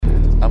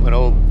I'm an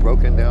old,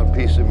 broken-down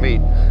piece of meat.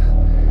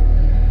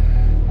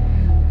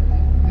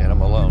 And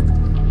I'm alone.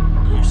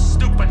 You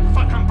stupid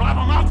fucking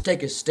blabbermouth!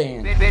 Take a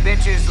stand.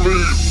 Bitches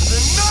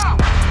leave.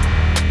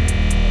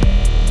 Enough!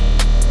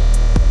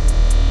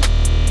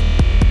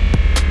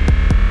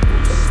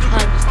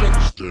 Time to take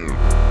a stand.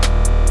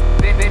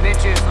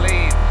 Bitches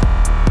leave.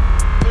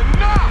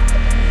 Enough!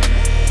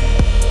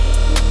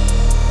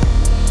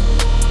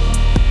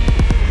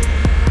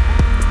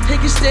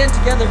 Take a stand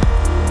together.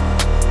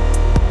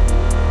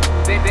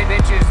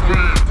 Bitches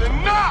leave.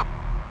 Enough!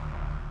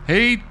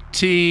 Hey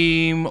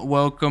team,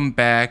 welcome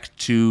back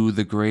to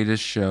the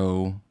greatest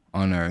show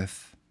on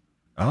earth.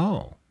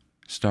 Oh.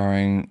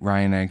 Starring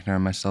Ryan Ankner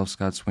and myself,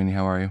 Scott Sweeney.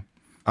 How are you?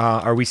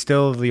 Are we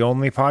still the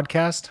only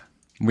podcast?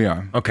 We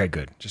are. Okay,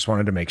 good. Just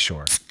wanted to make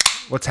sure.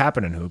 What's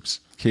happening, Hoops?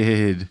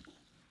 Kid.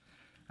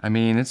 I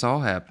mean, it's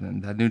all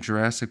happening. That new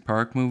Jurassic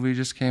Park movie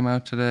just came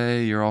out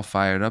today. You're all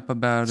fired up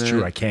about it. It's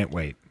true. I can't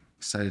wait.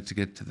 Excited to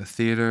get to the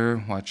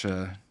theater, watch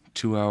a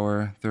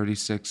 2-hour,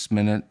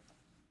 36-minute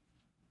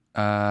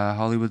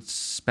Hollywood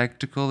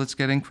spectacle that's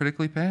getting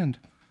critically panned.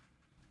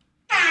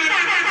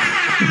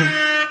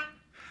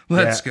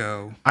 Let's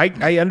go.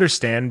 I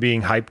understand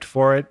being hyped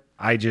for it.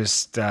 I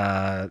just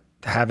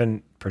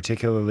haven't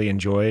particularly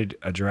enjoyed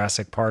a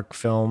Jurassic Park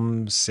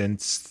film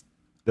since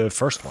the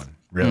first one,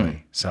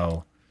 really.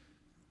 So,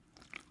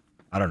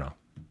 I don't know.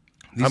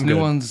 These new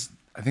ones,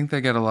 I think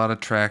they get a lot of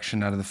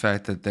traction out of the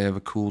fact that they have a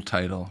cool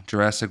title,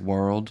 Jurassic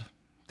World.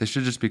 They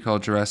should just be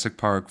called Jurassic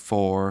Park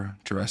 4,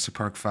 Jurassic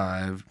Park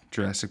 5,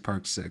 Jurassic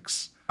Park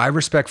 6. I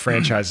respect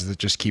franchises that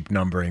just keep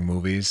numbering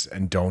movies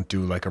and don't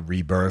do like a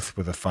rebirth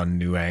with a fun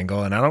new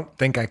angle. And I don't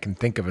think I can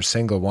think of a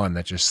single one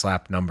that just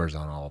slapped numbers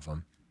on all of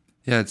them.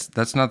 Yeah,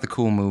 that's not the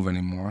cool move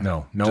anymore.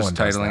 No just one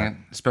does titling that. it,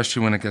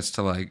 especially when it gets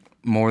to like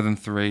more than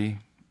 3.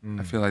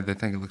 I feel like they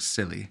think it looks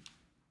silly,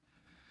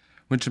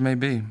 which it may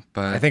be.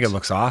 But I think it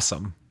looks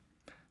awesome.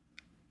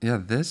 Yeah,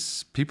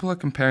 people are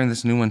comparing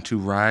this new one to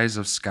Rise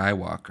of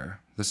Skywalker.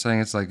 They're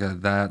saying it's like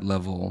that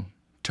level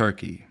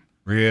turkey.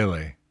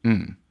 Really?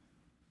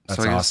 That's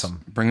So I guess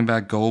awesome. Bringing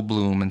back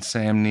Goldblum and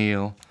Sam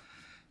Neill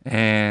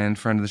and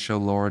friend of the show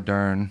Laura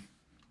Dern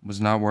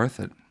was not worth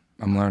it.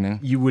 I'm learning.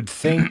 You would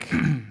think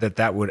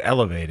that would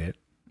elevate it,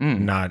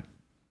 not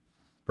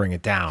bring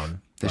it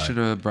down. They but- should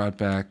have brought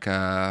back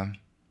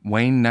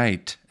Wayne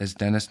Knight as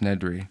Dennis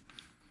Nedry.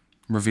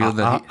 Revealed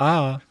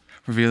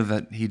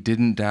that he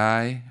didn't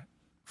die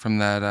from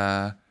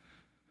that.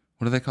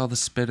 What do they call the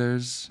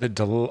spitters? The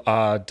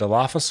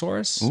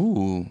Dilophosaurus?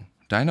 Ooh,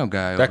 Dino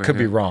guy. That over could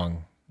here. be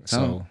wrong.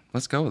 So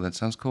let's go with it.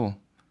 Sounds cool.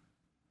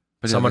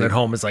 But yeah, someone at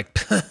home is like,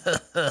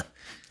 But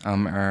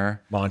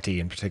Monty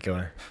in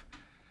particular.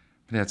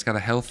 yeah, it's got a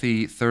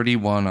healthy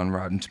 31 on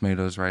Rotten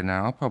Tomatoes right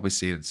now. I'll probably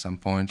see it at some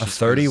point. A just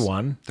 'cause-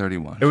 31?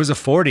 31. It was a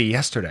 40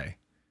 yesterday.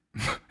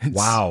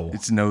 Wow.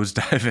 It's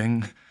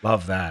nosediving.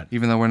 Love that.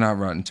 Even though we're not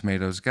Rotten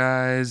Tomatoes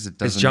guys, it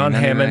doesn't Is John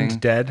mean anything.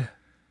 Hammond dead?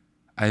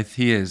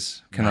 He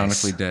is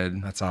canonically Nice.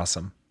 dead. That's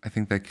awesome. I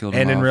think they killed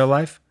him And in off. real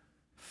life?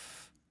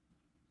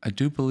 I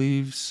do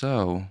believe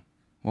so.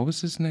 What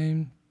was his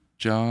name?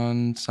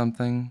 John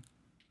something?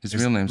 His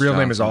real name's Real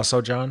name is Johnson.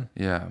 also John?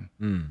 Yeah.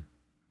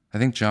 I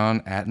think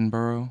John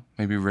Attenborough,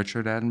 maybe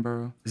Richard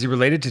Attenborough. Is he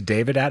related to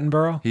David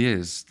Attenborough? He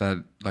is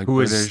that like Who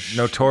is British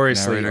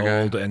notoriously narrator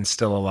guy. old and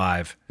still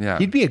alive. Yeah.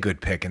 He'd be a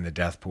good pick in the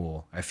death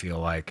pool, I feel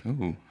like.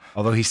 Ooh,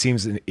 Although he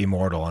seems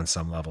immortal on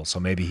some level, so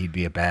maybe he'd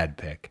be a bad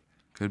pick.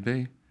 could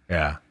be.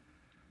 Yeah.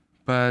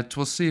 But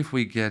we'll see if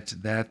we get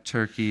that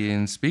turkey.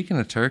 And speaking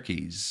of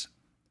turkeys,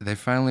 they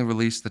finally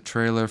released the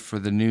trailer for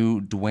the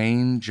new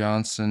Dwayne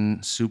Johnson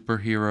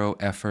superhero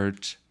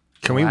effort.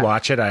 Can we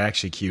watch it? I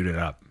actually queued it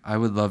up. I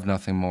would love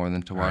nothing more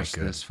than to watch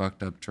good. this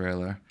fucked up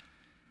trailer.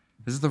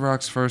 This is The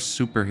Rock's first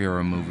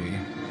superhero movie.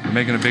 They're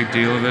making a big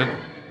deal of it.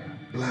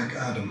 Black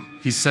Adam.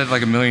 He said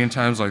like a million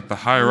times, like, the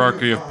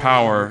hierarchy of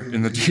power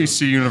in the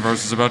DC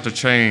universe is about to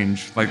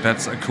change. Like,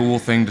 that's a cool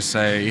thing to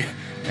say,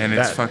 and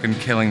it's That- fucking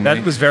killing me.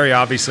 That was very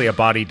obviously a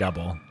body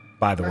double,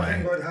 by the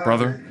way.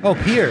 Brother, Oh,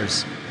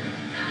 Piers.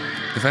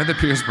 the fact that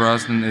Pierce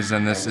Brosnan is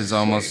in this is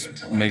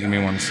almost making me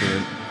want to see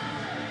it.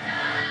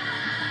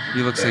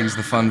 He looks like he's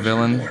the fun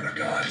villain.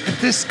 Did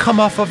this come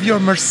off of your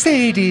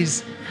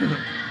Mercedes?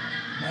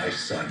 My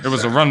son. It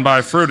was a run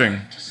by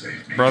fruiting,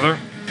 brother.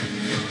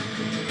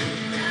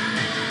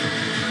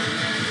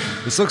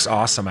 This looks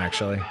awesome,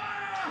 actually.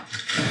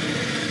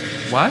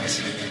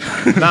 What?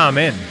 Nah, I'm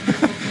in.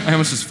 I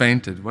almost just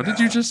fainted. What did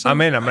you just say? I'm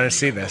in. I'm going to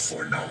see this.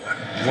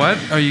 What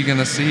are you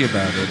gonna see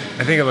about it?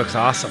 I think it looks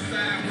awesome.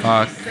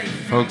 Fuck.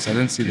 Folks, I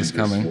didn't see this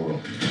coming.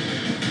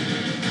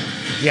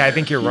 Yeah, I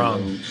think you're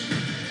wrong.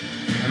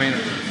 I mean,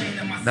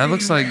 that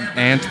looks like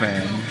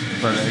Ant-Man,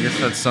 but I guess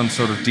that's some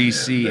sort of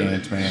DC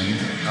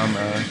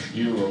Ant-Man.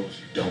 Heroes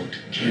don't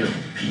kill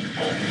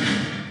people.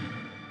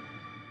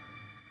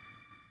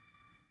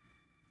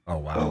 Oh, Oh,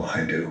 wow.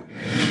 I do.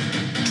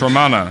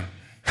 Tremana.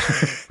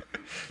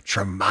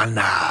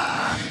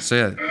 Tremana. So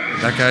yeah,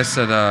 that guy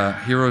said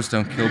heroes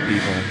don't kill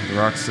people. The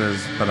Rock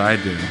says, but I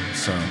do.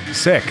 So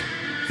Sick.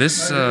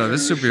 This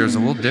superhero is a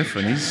little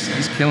different.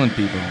 He's killing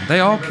people. They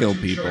all kill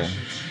people.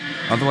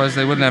 Otherwise,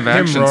 they wouldn't have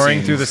action Him roaring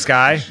scenes. through the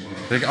sky.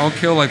 They all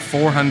kill like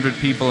 400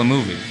 people a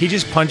movie. He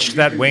just punched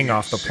that wing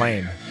off the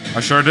plane. I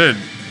sure did.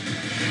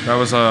 That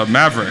was a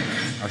Maverick.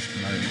 I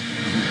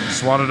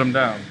swatted him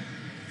down.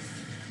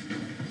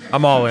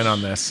 I'm all in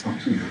on this.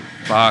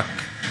 Fuck.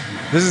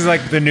 This is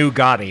like the new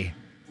Gotti.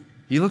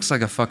 He looks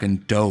like a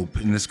fucking dope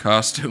in this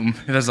costume.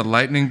 It has a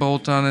lightning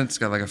bolt on it. It's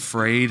got like a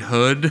frayed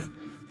hood.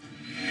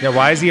 Yeah,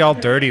 why is he all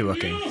dirty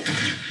looking? Did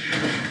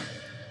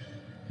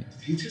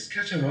he just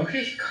catch a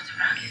rocket?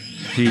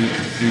 He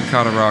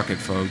caught a rocket,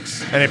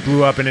 folks. And it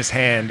blew up in his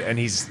hand, and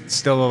he's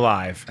still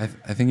alive.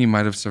 I think he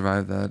might have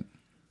survived that.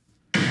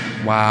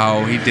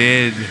 Wow, he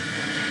did.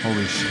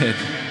 Holy shit.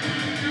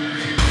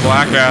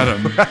 Black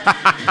Adam.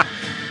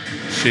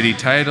 Shitty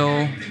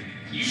title.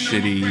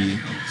 Shitty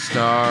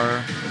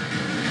star.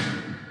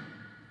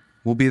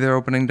 We'll be there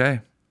opening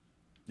day.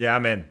 Yeah,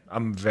 I'm in.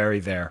 I'm very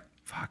there.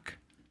 Fuck.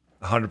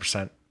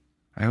 100%.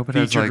 I hope it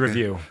has Featured like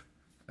review.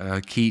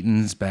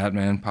 Keaton's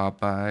Batman pop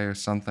by or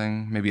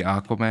something. Maybe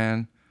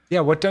Aquaman.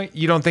 Yeah,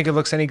 you don't think it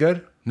looks any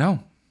good?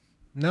 No.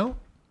 No?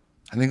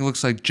 I think it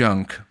looks like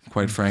junk,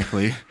 quite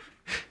frankly.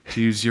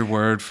 To use your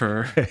word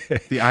for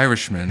The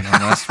Irishman on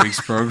last week's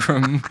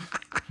program.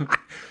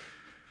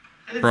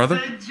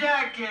 Brother? It's a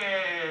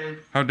jacket.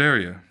 How dare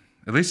you?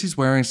 At least he's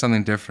wearing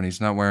something different.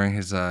 He's not wearing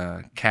his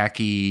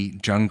khaki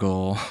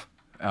jungle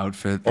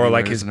outfit. that Or he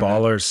like wears his in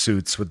America. baller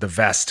suits with the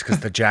vest because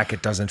the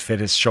jacket doesn't fit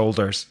his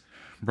shoulders.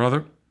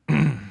 Brother?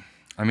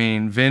 I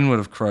mean, Vin would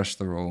have crushed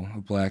the role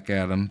of Black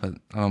Adam, but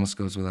it almost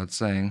goes without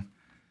saying.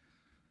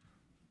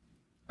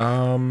 I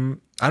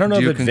don't know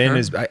Do you that Vin concur?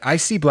 is... I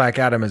see Black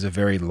Adam as a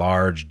very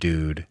large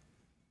dude.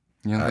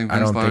 You don't think I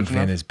Vin's don't think large Vin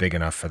enough? is big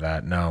enough for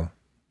that, no.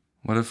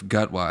 What if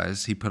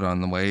gut-wise he put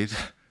on the weight?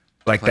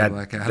 Like Play that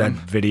Black that Adam.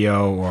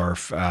 video or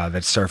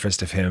that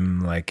surfaced of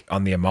him like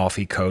on the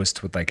Amalfi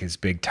Coast with like his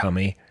big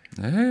tummy.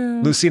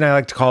 Yeah. Lucy and I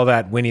like to call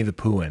that Winnie the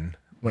Poohin.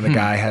 When a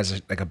guy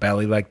has like a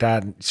belly like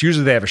that, it's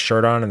usually they have a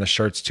shirt on and the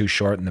shirt's too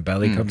short and the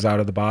belly comes out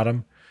of the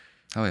bottom.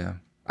 Oh, yeah.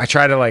 I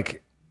try to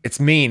like, it's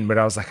mean, but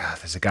I was like,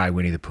 there's a guy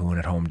Winnie the Pooh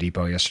at Home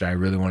Depot yesterday. I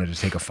really wanted to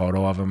take a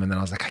photo of him, and then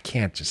I was like, I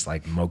can't just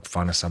like moke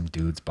fun of some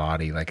dude's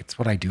body. Like it's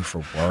what I do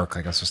for work.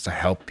 Like I'm supposed to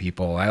help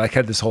people. I like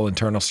had this whole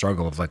internal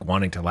struggle of like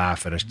wanting to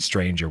laugh at a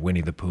stranger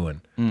Winnie the Pooh.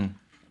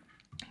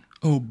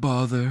 Oh,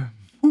 bother.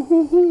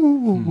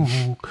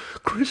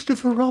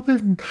 Christopher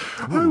Robin,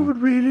 I would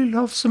really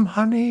love some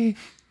honey.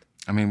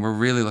 I mean, we're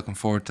really looking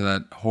forward to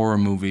that horror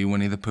movie,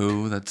 Winnie the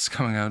Pooh, that's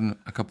coming out in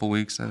a couple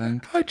weeks, I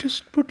think. I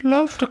just would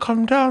love to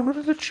come down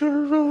with the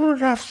children and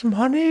have some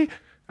honey.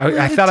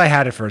 I thought I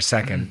had it for a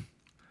second.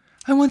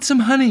 I want some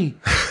honey.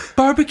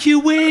 Barbecue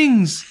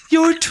wings.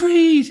 Your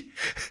treat.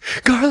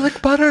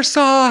 Garlic butter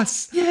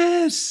sauce.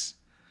 Yes.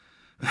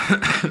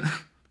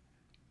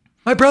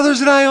 My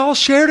brothers and I all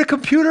shared a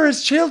computer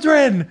as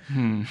children.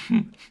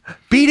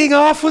 Beating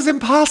off was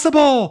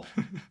impossible.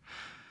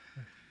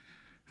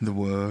 The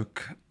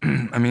work.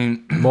 I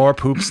mean, More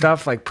poop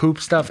stuff, like poop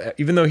stuff.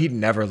 Even though he'd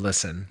never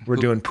listen, we're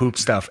doing poop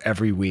stuff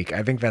every week.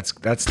 I think that's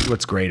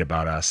what's great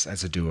about us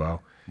as a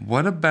duo.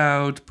 what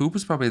about Poop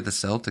was probably at the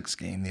Celtics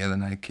game the other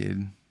night,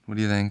 kid. What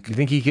do you think? You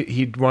think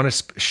he'd want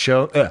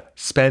to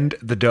spend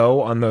the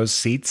dough on those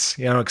seats?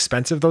 You know how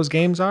expensive those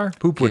games are?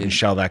 Poop wouldn't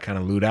shell that kind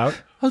of loot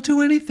out. I'll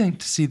do anything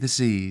to see the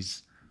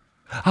seas.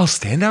 I'll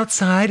stand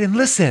outside and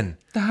listen.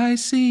 The high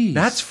seas.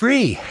 That's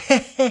free.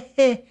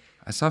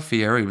 I saw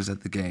Fieri was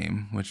at the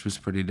game, which was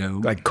pretty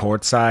dope. Like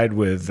courtside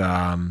with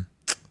the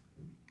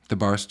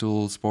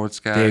Barstool Sports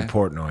guy. Dave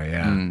Portnoy,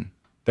 yeah.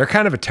 They're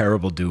kind of a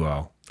terrible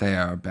duo. They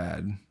are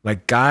bad.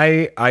 Like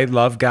Guy, I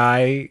love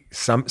Guy.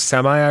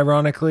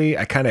 Semi-ironically,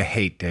 I kind of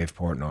hate Dave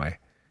Portnoy.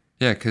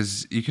 Yeah,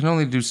 because you can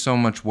only do so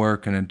much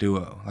work in a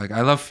duo. Like,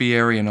 I love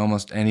Fieri and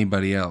almost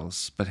anybody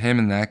else, but him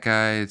and that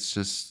guy,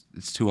 it's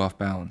too off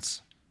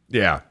balance.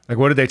 Yeah. Like,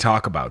 what did they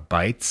talk about?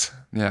 Bites?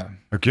 Yeah.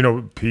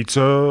 Like,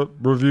 pizza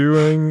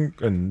reviewing?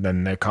 And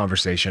then that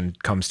conversation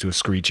comes to a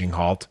screeching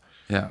halt.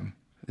 Yeah.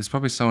 It's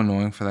probably so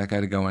annoying for that guy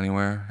to go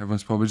anywhere.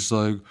 Everyone's probably just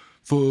like,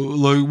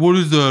 what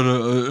is that,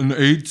 an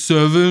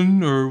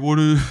 8-7? Or what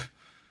is...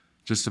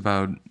 Just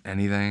about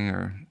anything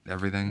or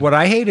everything. What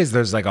I hate is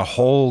there's like a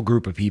whole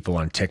group of people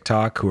on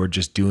TikTok who are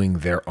just doing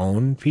their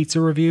own pizza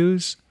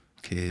reviews.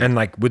 Kid. And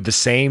like with the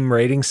same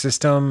rating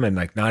system and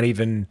like not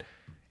even...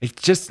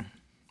 It's just...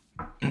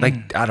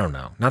 Like, I don't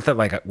know. Not that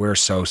like we're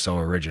so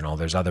original.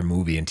 There's other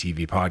movie and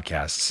TV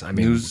podcasts. I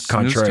mean, News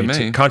contrary to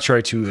me.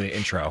 contrary to the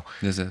intro.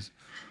 This is.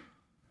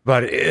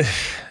 But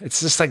it's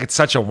just like it's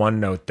such a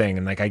one-note thing.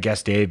 And like I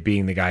guess Dave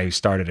being the guy who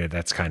started it,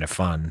 that's kind of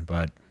fun.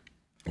 But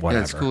whatever.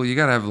 Yeah, it's cool. You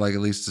gotta have like at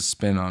least a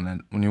spin on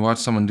it. When you watch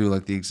someone do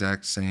like the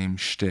exact same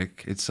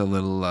shtick, it's a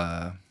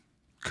little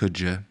could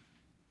ya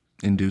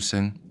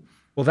inducing.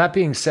 Well, that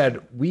being said,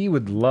 we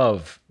would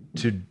love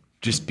to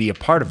just be a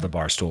part of the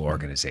Barstool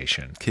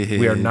organization.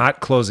 We are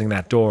not closing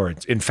that door.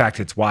 In fact,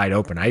 it's wide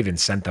open. I even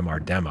sent them our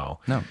demo.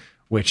 No.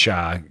 Which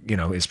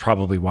is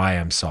probably why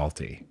I'm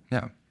salty.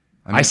 Yeah.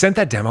 I sent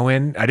that demo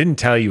in. I didn't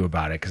tell you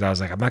about it because I was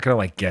like, I'm not going to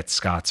like get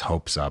Scott's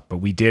hopes up, but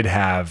we did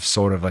have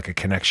sort of like a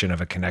connection of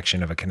a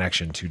connection of a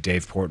connection to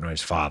Dave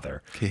Portnoy's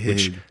father,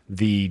 which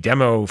the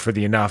demo for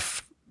the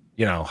Enough,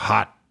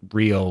 hot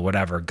reel,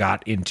 whatever,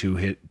 got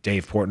into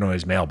Dave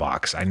Portnoy's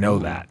mailbox. I know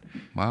that.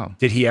 Wow.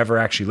 Did he ever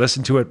actually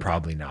listen to it?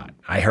 Probably not.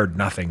 I heard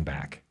nothing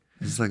back.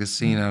 It's like a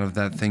scene out of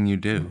That Thing You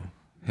Do.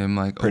 Him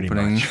like Pretty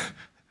opening much.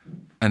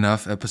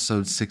 Enough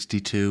episode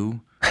 62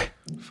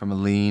 from a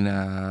lean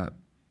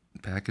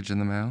package in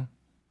the mail.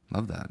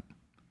 Love that.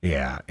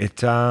 Yeah,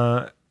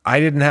 I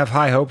didn't have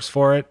high hopes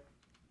for it.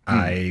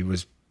 I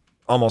was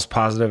almost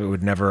positive it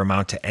would never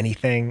amount to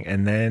anything,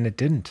 and then it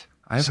didn't.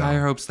 I have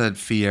higher hopes that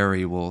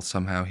Fieri will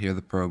somehow hear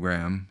the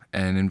program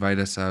and invite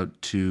us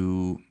out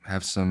to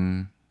have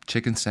some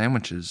chicken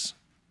sandwiches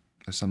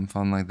or something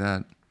fun like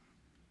that.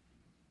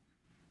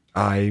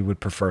 I would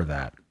prefer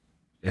that,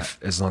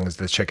 as long as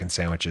the chicken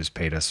sandwiches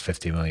paid us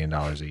 $50 million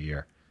a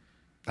year.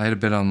 I had a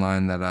bit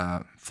online that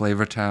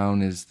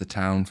Flavortown is the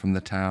town from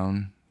the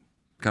town.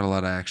 Got a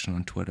lot of action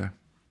on Twitter.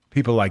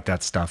 People like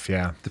that stuff,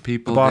 yeah. The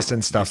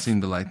Boston stuff they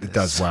seem to like this. It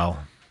does well.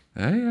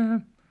 Yeah.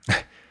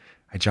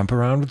 I jump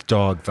around with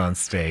dogs on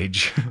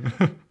stage.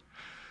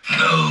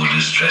 No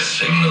distress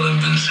signal in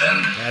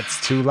Vincent.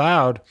 That's too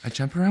loud. I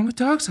jump around with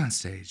dogs on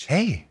stage.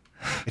 Hey,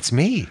 it's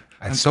me.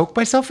 I soak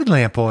myself in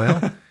lamp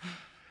oil.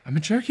 I'm a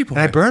jerky boy.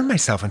 And I burn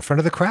myself in front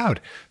of the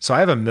crowd. So I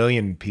have a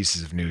million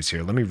pieces of news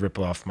here. Let me rip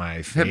off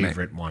my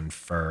favorite one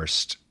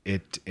first.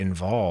 It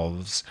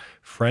involves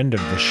friend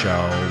of the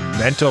show,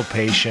 mental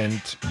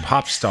patient,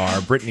 pop star,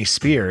 Britney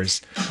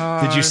Spears.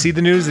 Did you see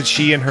the news that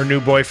she and her new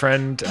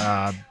boyfriend,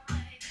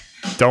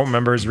 don't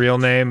remember his real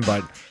name,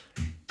 but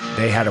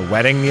they had a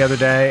wedding the other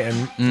day?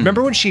 And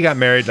remember when she got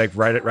married, like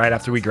right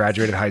after we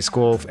graduated high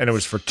school, and it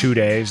was for 2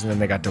 days, and then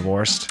they got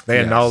divorced? They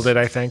annulled it,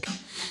 I think.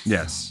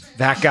 Yes.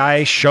 That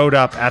guy showed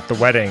up at the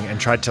wedding and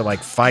tried to like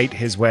fight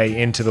his way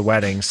into the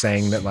wedding,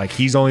 saying that like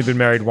he's only been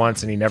married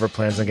once and he never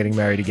plans on getting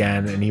married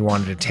again, and he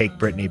wanted to take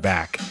Britney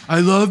back.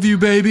 I love you,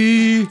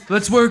 baby.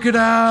 Let's work it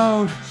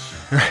out.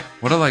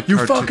 What a like You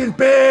fucking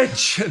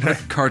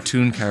bitch!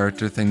 cartoon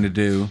character thing to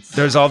do.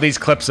 There's all these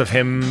clips of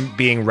him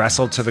being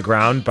wrestled to the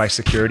ground by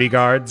security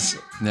guards,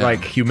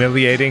 like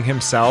humiliating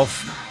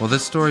himself. Well,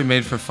 this story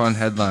made for fun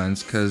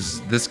headlines because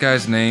this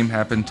guy's name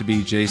happened to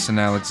be Jason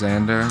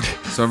Alexander.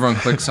 So everyone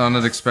clicks on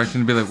it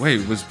expecting to be like,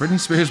 wait, was Britney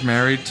Spears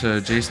married to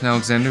Jason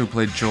Alexander who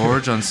played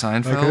George on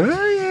Seinfeld? Like,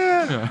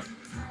 oh, yeah.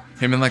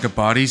 Him in like a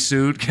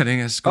bodysuit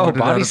getting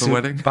escorted out of the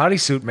wedding.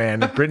 Bodysuit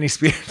man, Britney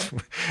Spears.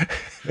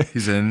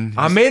 He's in.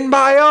 I'm in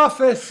my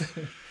office.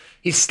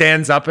 He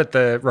stands up at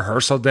the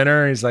rehearsal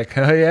dinner. He's like,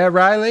 oh, yeah,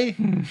 Riley?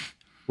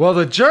 Well,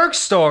 the jerk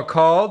store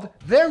called.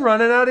 They're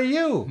running out of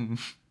you.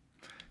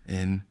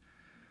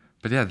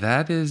 But yeah,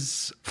 that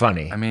is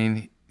funny. I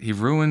mean, he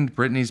ruined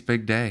Britney's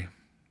big day.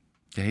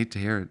 You hate to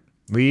hear it.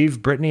 Leave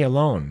Britney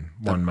alone,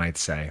 one might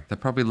say.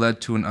 That probably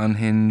led to an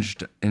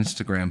unhinged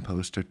Instagram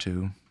post or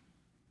two.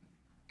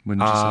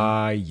 Wouldn't you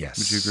say? Yes.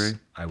 Would you agree?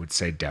 I would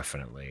say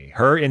definitely.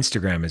 Her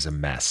Instagram is a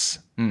mess.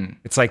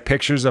 It's like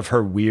pictures of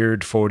her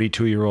weird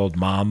 42-year-old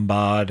mom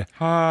bod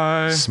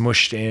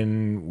smushed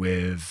in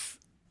with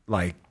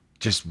like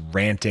just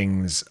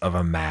rantings of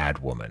a mad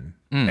woman.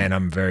 And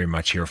I'm very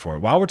much here for it.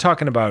 While we're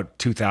talking about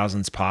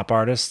 2000s pop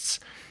artists,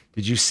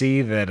 did you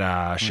see that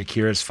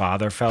Shakira's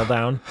father fell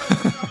down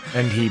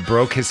and he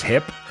broke his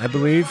hip, I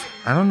believe?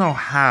 I don't know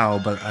how,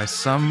 but I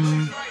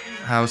some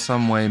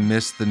way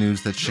missed the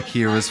news that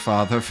Shakira's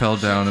father fell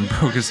down and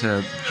broke his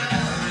hip.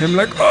 Him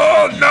like,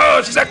 oh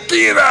no,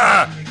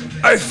 Shakira!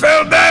 I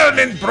fell down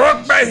and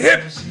broke my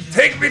hip.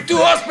 Take me to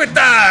hospital.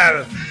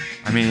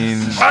 I mean,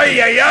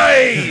 ay, ay,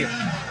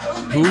 ay.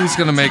 Who's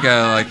gonna make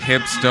a like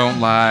hips don't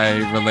lie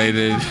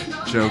related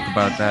joke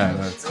about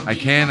that? I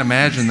can't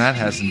imagine that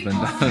hasn't been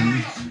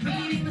done.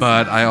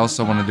 But I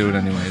also want to do it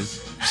anyways.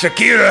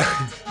 Shakira.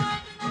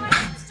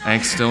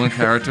 Hank's still in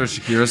character,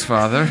 Shakira's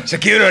father.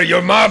 Shakira,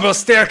 your marble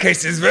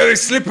staircase is very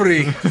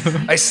slippery.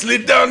 I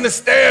slid down the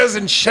stairs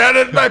and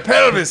shattered my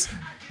pelvis.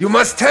 You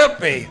must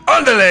help me.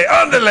 Andale,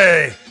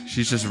 andale.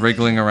 She's just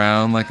wriggling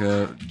around like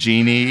a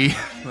genie.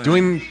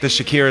 Doing the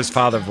Shakira's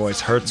father voice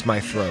hurts my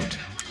throat.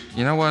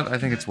 You know what? I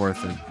think it's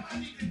worth it.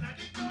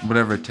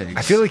 Whatever it takes.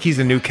 I feel like he's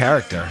a new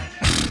character.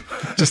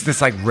 Just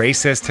this like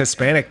racist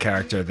Hispanic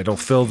character that'll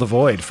fill the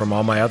void from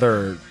all my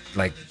other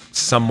like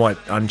somewhat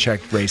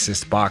unchecked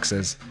racist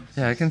boxes.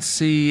 Yeah, I can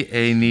see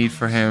a need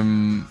for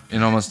him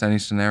in almost any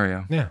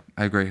scenario. Yeah.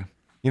 I agree.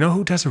 You know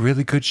who does a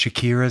really good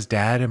Shakira's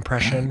dad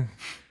impression?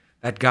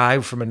 That guy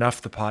from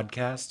Enough the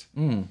Podcast?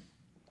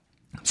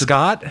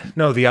 Scott?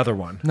 No, the other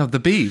one. No, the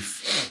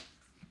beef.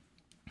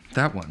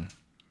 That one.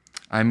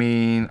 I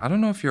mean, I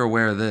don't know if you're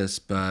aware of this,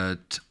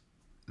 but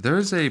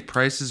there's a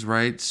Price is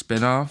Right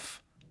spinoff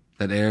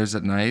that airs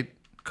at night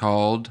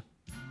called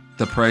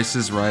The Price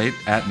is Right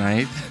at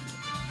Night.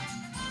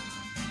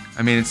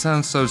 I mean, it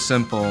sounds so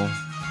simple.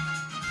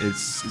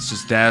 It's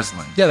just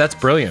dazzling. Yeah, that's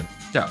brilliant.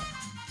 Yeah.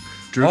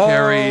 Drew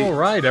Carey. All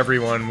right,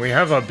 everyone. We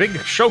have a big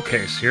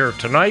showcase here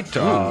tonight.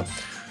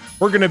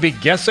 we're going to be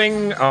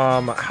guessing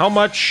how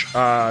much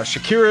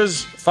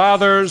Shakira's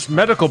father's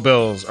medical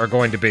bills are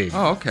going to be.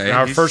 Oh, okay.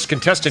 Our He's first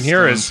contestant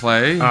here still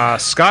in is play.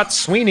 Scott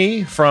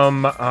Sweeney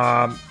from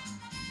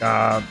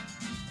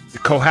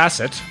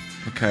Cohasset.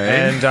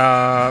 Okay. And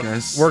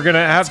Guess we're going to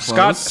have it's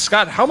Scott. close.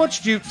 Scott, how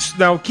much do you...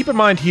 Now, keep in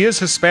mind, he is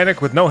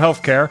Hispanic with no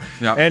health care.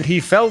 Yeah. And he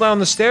fell down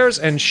the stairs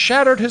and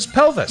shattered his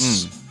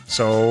pelvis.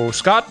 So,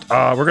 Scott,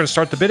 we're going to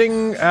start the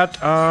bidding at...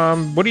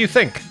 what do you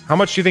think? How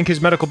much do you think his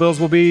medical bills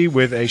will be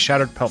with a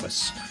shattered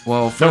pelvis?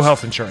 Well, No first,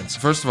 health insurance.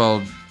 First of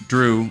all,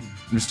 Drew,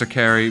 Mr.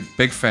 Carey,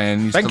 big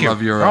fan. Used Thank to you.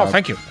 love your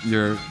Thank you.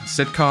 your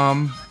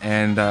sitcom,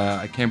 and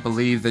I can't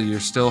believe that you're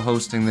still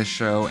hosting this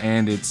show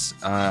and its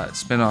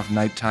spin-off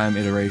nighttime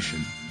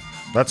iteration.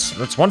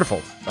 That's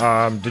wonderful.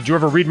 Did you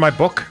ever read my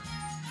book?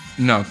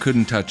 No,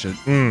 couldn't touch it.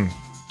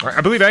 I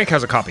believe Hank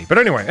has a copy. But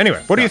anyway,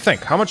 what do you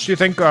think? How much do you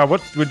think?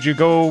 What would you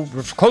go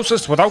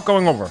closest without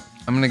going over?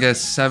 I'm gonna guess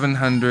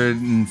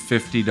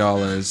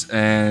 $750,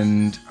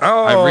 and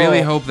Oh. I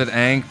really hope that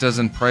Ank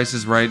doesn't Price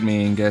is Right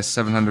me and guess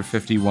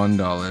 $751.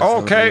 That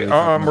would Okay, really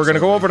fuck me we're gonna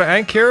go upside over to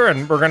Hank here,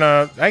 and we're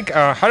gonna Hank.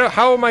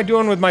 How am I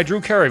doing with my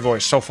Drew Carey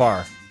voice so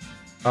far?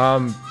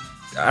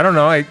 I don't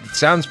know. It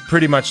sounds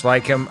pretty much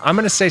like him. I'm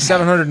gonna say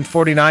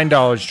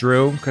 $749,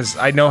 Drew, because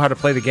I know how to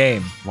play the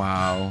game. down.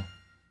 Wow.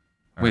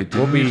 Wait,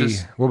 We'll didn't you be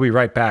just we'll be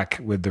right back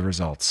with the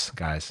results,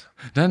 guys.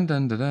 dun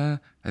dun da da?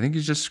 I think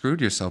you just screwed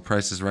yourself.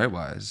 Price is Right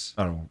wise.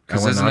 Oh, I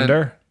 'Cause went isn't it-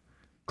 under.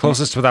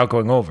 Closest without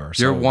going over.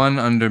 So. You're one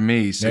under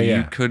me, so Yeah.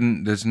 you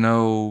couldn't. There's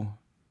no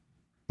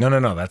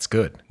No. That's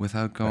good.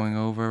 without going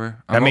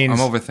over. That means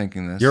I'm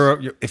overthinking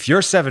this. If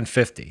you're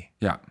 750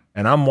 yeah.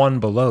 and I'm one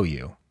below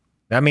you,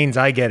 that means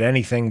I get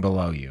anything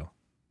below you.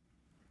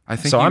 I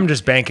think So you- I'm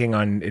just banking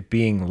on it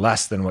being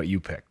less than what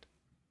you picked.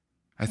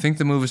 I think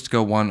the move is to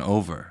go one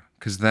over,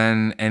 because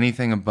then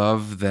anything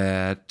above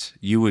that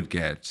you would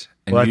get,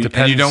 and, Well, it you, and you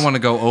depends- don't want to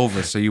go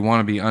over, so you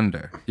want to be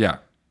under. Yeah,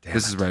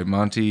 this is right.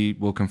 Monty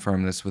will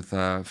confirm this with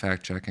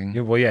fact checking.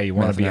 You want to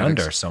be Mathematics.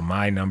 under, so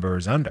my number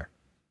is under.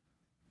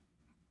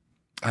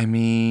 I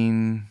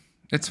mean,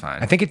 it's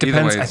fine. I think it Either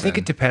depends. way, I it's think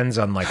in. it depends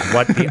on like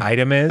what the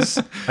item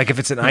is. Like if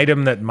it's an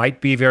item that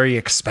might be very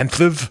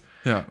expensive,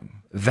 Yeah.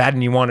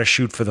 then you want to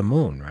shoot for the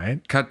moon,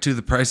 right? Cut to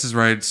the Price is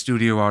Right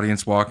studio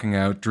audience walking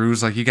out.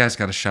 Drew's like, "You guys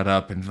got to shut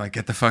up and like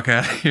get the fuck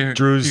out of here.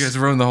 Drew's- you guys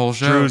ruined the whole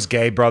show." Drew's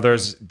gay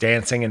brothers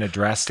dancing in a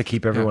dress to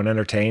keep everyone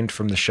entertained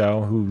from the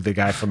show. Who the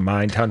guy from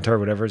Mindhunter,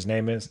 whatever his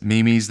name is,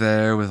 Mimi's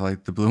there with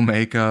like the blue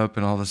makeup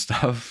and all the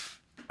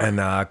stuff. and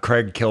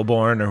Craig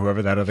Kilborn or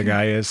whoever that other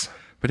guy is.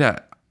 But yeah,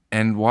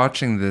 and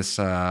watching this,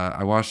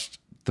 I watched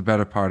the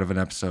better part of an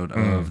episode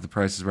of The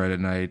Price is Right at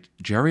night.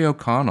 Jerry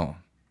O'Connell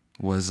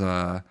was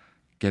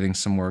getting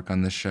some work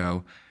on this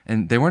show,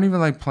 and they weren't even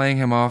like playing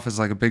him off as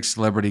like a big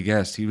celebrity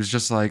guest. He was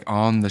just like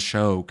on the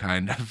show,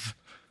 kind of.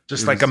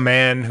 Just like a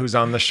man who's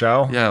on the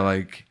show. Yeah,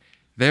 like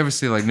they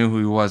obviously like knew who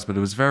he was, but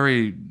it was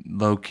very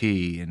low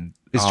key and.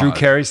 Is Drew odd.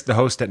 Carey the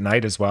host at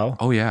night as well?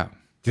 Oh yeah,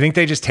 Do you think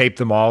they just taped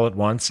them all at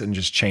once and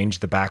just changed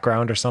the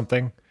background or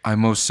something? I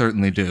most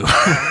certainly do.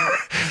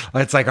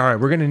 It's like, all right,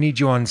 we're going to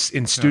need you in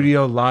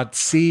studio lot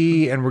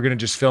C, and we're going to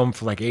just film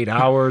for like 8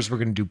 hours. We're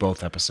going to do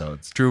both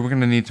episodes. Drew, we're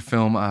gonna need to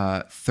film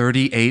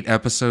 38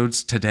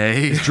 episodes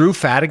today. Is Drew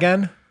fat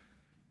again?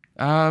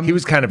 He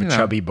was kind of a you know,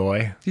 chubby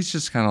boy. He's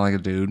just kind of like a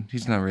dude.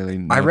 He's not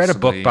really. I read a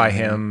book noticeably- by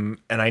him,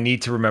 and I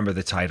need to remember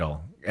the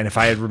title. And if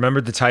I had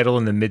remembered the title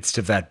in the midst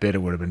of that bit, it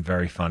would have been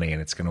very funny,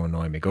 and it's going to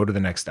annoy me. Go to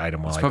the next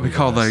item while I Probably Google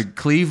called this. like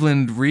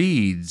Cleveland I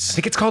Reeds.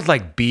 think it's called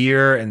like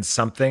beer and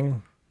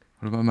something.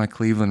 What about my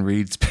Cleveland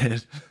Reeds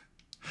bit?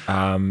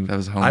 That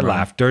was a home I run.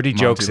 laughed. Dirty Monty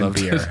Jokes and loved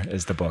Beer it.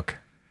 is the book.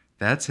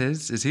 That's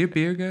his. Is he a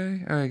beer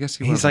guy? Or I guess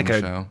he He's was like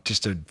on the show.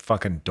 just a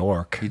fucking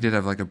dork. He did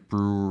have like a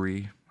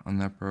brewery on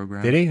that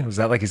program. Did he? Was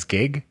that like his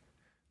gig?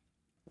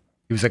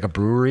 He was like a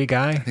brewery I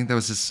guy. think that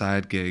was his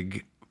side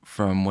gig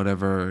from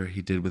whatever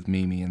he did with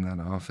Mimi in that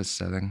office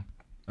setting.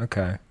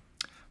 Okay.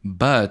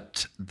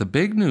 But the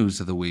big news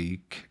of the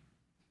week,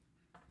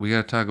 we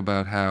got to talk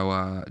about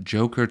how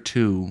Joker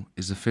 2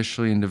 is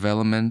officially in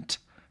development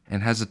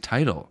and has a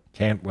title.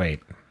 Can't wait.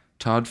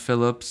 Todd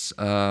Phillips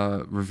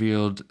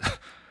revealed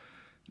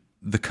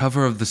the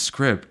cover of the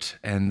script,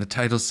 and the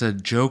title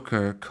said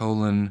Joker,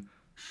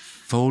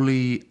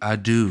 Folie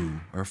à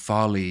deux, or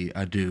Folly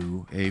à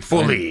deux, a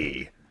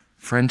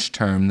French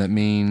term that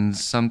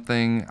means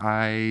something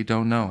I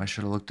don't know. I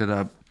should have looked it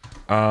up.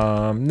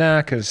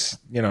 Nah, because,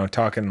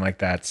 talking like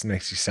that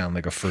makes you sound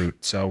like a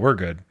fruit, so we're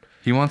good.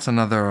 He wants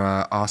another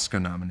Oscar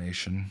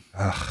nomination.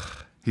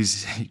 Ugh. You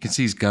can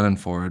see he's gunning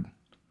for it.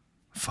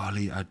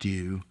 Folly à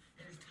deux.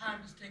 It's time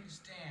to take a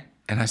stand.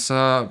 And I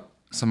saw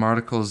some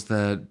articles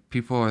that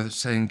people are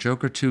saying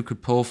Joker 2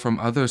 could pull from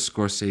other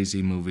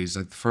Scorsese movies.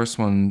 Like the first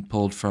one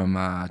pulled from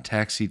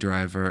Taxi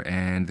Driver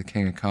and The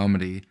King of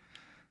Comedy.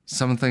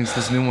 Someone thinks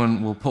this new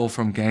one will pull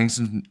from Gangs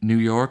of New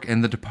York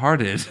and The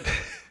Departed.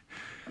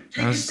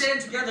 Take a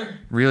stand together.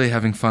 Really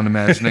having fun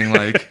imagining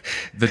like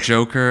the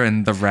Joker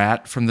and the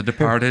Rat from The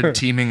Departed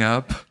teaming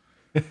up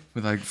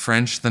with like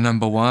French the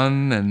number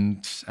one,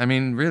 and I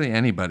mean really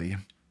anybody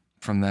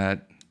from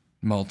that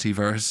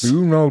multiverse.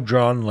 You know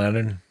John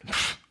Lennon.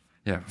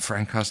 Yeah,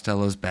 Frank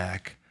Costello's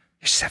back.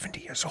 You're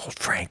 70 years old,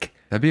 Frank.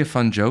 That'd be a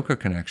fun Joker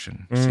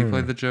connection. Does he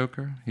play the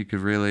Joker? He could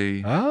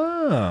really.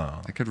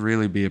 Oh. That could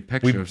really be a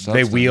picture of They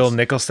substance. wheel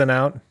Nicholson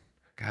out.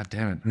 God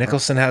damn it.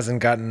 Nicholson hasn't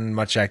gotten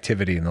much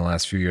activity in the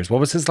last few years. What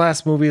was his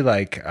last movie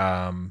like?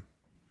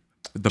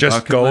 The Just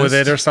Bucket Go With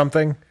List? It or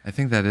something? I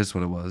think that is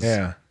what it was.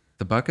 Yeah.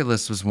 The Bucket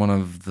List was one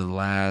of the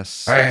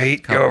last. I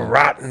hate your couple.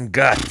 rotten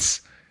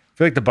guts. I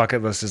feel like The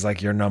Bucket List is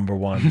like your number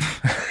one.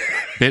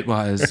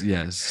 Bitwise,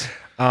 yes.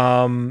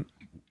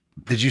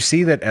 Did you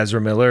see that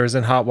Ezra Miller is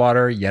in hot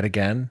water yet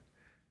again?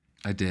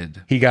 I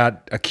did. He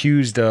got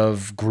accused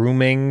of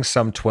grooming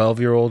some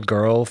 12-year-old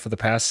girl for the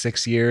past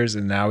 6 years,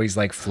 and now he's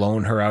like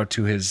flown her out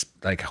to his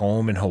like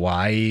home in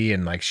Hawaii,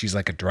 and like she's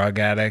like a drug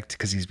addict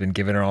because he's been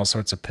giving her all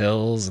sorts of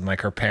pills, and like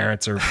her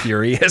parents are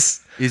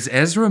furious. Is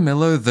Ezra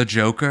Miller the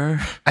Joker?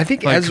 I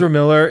think Like- Ezra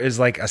Miller is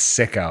like a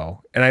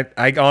sicko, and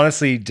I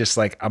honestly just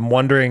like I'm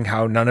wondering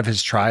how none of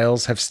his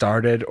trials have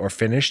started or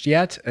finished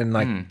yet, and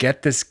like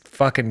get this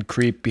fucking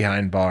creep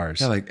behind bars.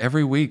 Yeah, like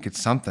every week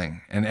it's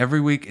something. And every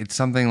week it's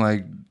something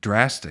like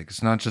drastic.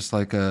 It's not just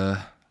like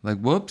a like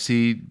whoops,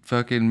 he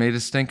fucking made a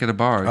stink at a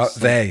bar. It's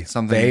like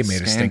something they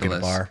made a stink at a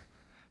scandalous. bar.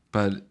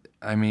 But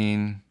I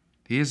mean,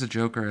 he is a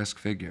Joker-esque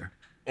figure.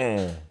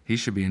 He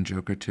should be in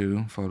Joker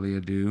 2, Folie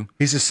à Deux.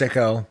 He's a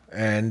sicko,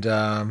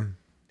 and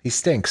he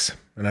stinks,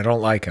 and I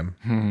don't like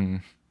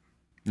him.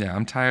 Yeah,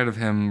 I'm tired of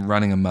him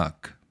running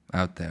amok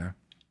out there.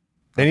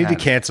 They need to had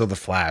it. cancel The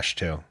Flash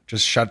too.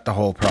 Just shut the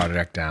whole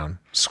project down.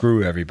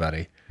 Screw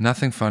everybody.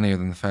 Nothing funnier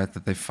than the fact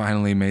that they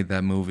finally made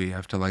that movie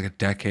after like a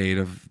decade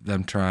of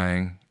them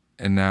trying,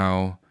 and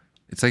now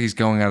it's like he's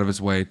going out of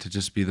his way to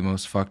just be the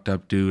most fucked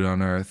up dude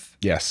on earth.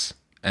 Yes.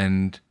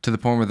 And to the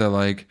point where they're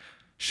like,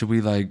 should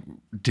we like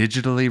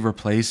digitally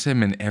replace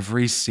him in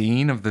every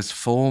scene of this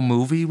full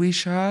movie we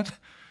shot?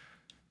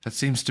 That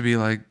seems to be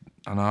like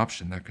an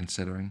option they're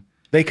considering.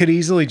 They could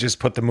easily just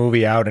put the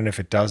movie out, and if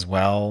it does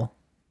well,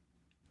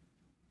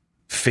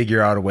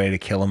 figure out a way to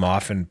kill him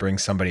off and bring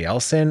somebody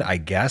else in, I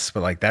guess.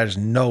 But like, there's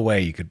no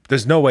way you could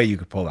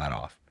pull that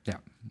off. Yeah,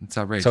 it's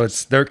outrageous.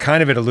 So they're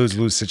kind of at a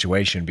lose-lose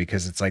situation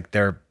because it's like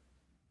they're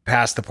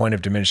past the point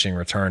of diminishing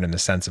return in the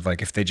sense of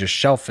like, if they just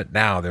shelf it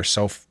now,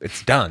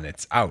 it's done,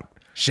 it's out.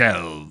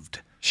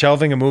 shelved.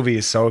 Shelving a movie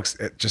is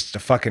just a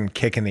fucking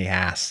kick in the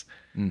ass.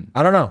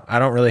 I don't know. I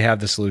don't really have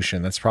the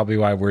solution. That's probably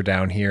why we're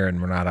down here and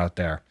we're not out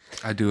there.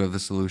 I do have the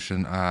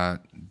solution.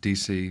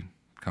 DC,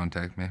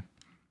 contact me.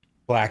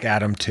 Black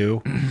Adam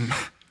 2.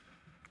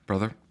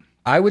 Brother.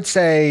 I would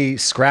say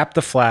scrap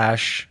The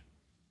Flash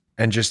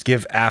and just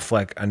give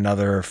Affleck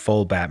another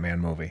full Batman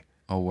movie.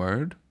 A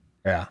word?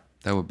 Yeah.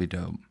 That would be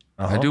dope.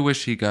 I do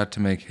wish he got to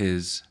make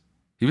his...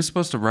 He was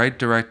supposed to write,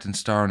 direct, and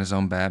star in his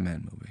own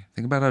Batman movie.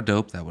 Think about how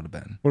dope that would have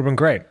been. Would have been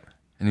great.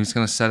 And he was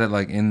going to set it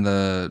like in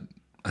the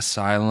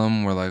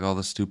asylum where like all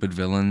the stupid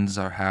villains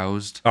are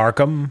housed.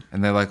 Arkham.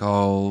 And they like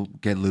all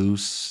get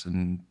loose.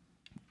 And,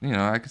 you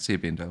know, I could see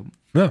it being dope.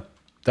 Yeah.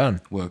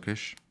 Done.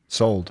 Workish.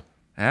 Sold.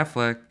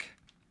 Affleck.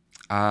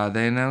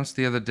 They announced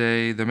the other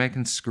day they're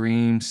making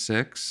Scream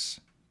 6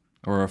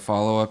 or a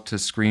follow-up to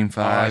Scream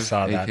 5, I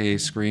saw that. aka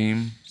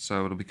Scream.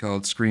 So it'll be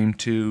called Scream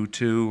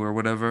 2 or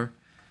whatever.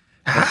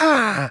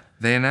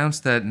 They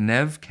announced that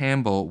Neve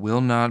Campbell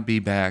will not be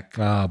back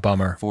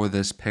Bummer. for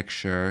this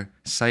picture,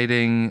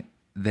 citing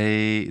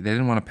they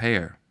didn't want to pay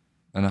her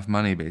enough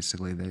money,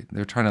 basically.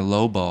 They're trying to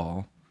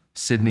lowball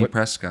Sidney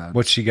Prescott.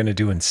 What's she going to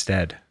do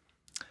instead?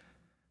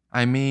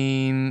 I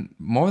mean,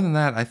 more than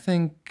that, I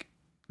think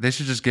they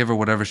should just give her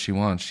whatever she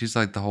wants. She's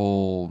like the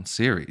whole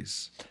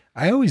series.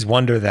 I always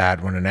wonder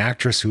that when an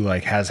actress who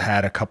like has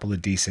had a couple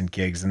of decent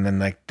gigs and then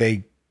like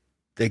they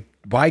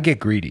why get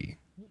greedy?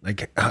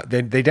 Like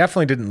they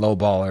definitely didn't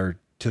lowball her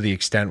to the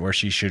extent where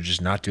she should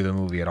just not do the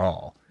movie at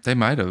all. They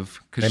might have.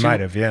 They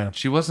might have, yeah.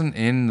 She wasn't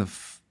in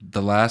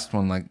the last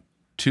one like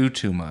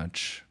too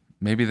much.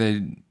 Maybe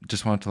they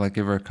just wanted to like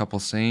give her a couple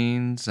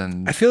scenes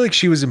and I feel like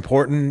she was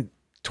important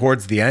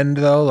towards the end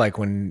though, like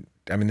when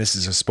I mean this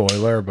is a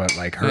spoiler, but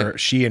like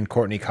she and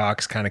Courtney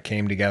Cox kind of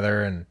came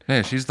together and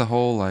yeah, she's the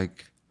whole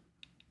like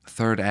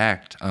third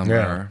act of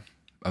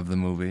the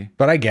movie.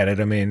 But I get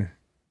it. I mean,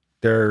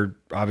 they're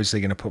obviously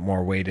going to put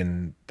more weight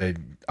in the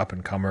up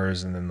and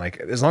comers, and then like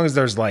as long as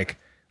there's like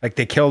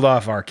they killed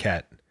off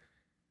Arquette.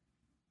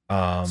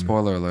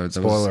 Spoiler alert!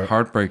 That was a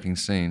heartbreaking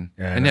scene,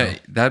 Yeah, and yeah,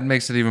 that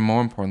makes it even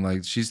more important.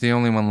 Like she's the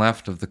only one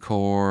left of the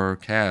core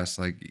cast.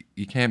 Like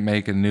you can't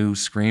make a new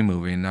Scream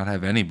movie and not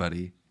have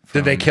anybody.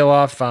 Did they kill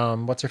off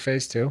what's her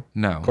face too?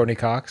 No, Courtney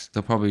Cox.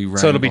 They'll probably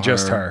So it'll be wrangle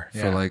just her, for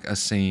yeah. like a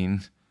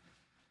scene.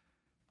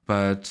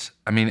 But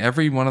I mean,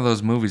 every one of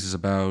those movies is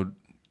about,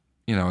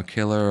 you know, a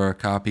killer or a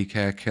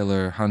copycat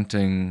killer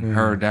hunting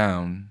her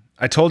down.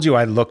 I told you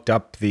I looked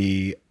up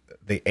the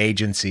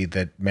agency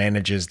that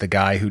manages the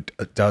guy who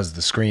does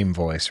the Scream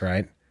voice,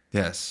 right?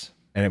 Yes.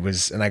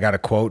 and I got a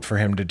quote for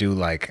him to do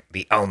like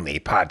the only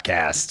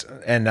podcast.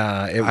 And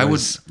I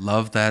would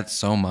love that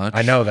so much.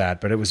 I know that,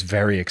 but it was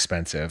very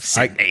expensive.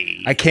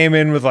 I came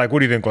in with like, what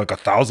do you think, like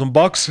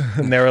 $1,000?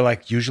 And they were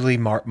like, usually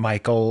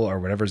Michael or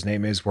whatever his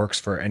name is works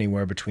for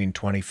anywhere between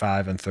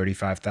 25 and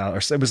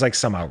 35,000. It was like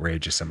some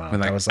outrageous amount.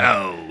 Like, I was like,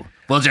 Oh,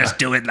 we'll just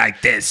do it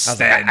like this. I was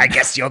Then. like, I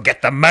guess you'll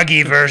get the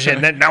muggy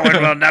version that no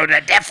one will know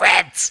the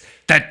difference.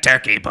 The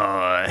turkey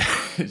boy.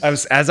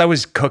 As I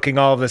was cooking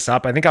all of this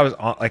up, I think I was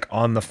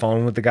on the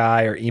phone with the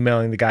guy or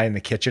emailing the guy in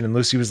the kitchen, and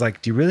Lucy was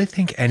like, "Do you really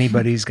think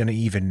anybody's gonna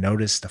even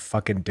notice the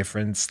fucking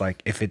difference?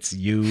 Like if it's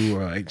you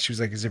or like?" She was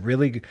like, "Is it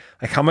really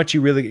like how much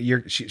you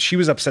really?" She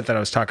was upset that I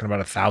was talking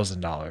about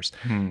 $1,000.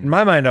 In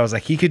my mind, I was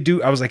like, he could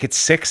do. I was like, it's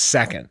 6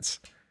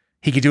 seconds.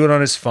 He could do it on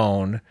his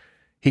phone.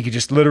 He could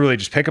just literally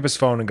just pick up his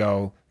phone and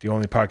go, the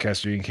only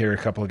podcast where you can hear a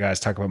couple of guys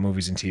talk about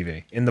movies and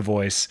TV in the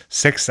voice,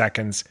 6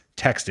 seconds,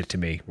 text it to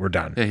me. We're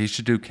done. Yeah, he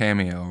should do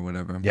Cameo or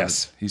whatever. but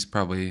Yes. he's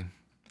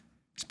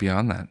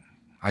beyond that.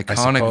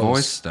 Iconic suppose.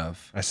 voice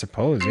stuff. I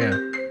suppose, yeah.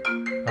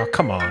 Oh,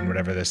 come on,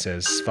 whatever this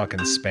is. Fucking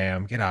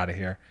spam. Get out of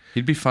here.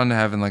 He'd be fun to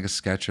have in like a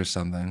sketch or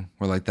something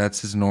where like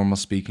that's his normal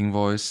speaking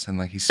voice and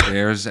like he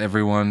scares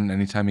everyone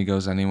anytime he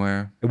goes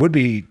anywhere. It would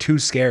be too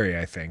scary,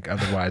 I think.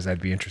 Otherwise,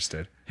 I'd be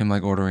interested. Him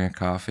like ordering a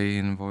coffee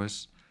in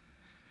voice.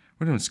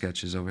 We're doing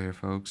sketches over here,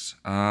 folks.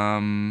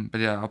 But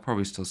yeah, I'll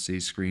probably still see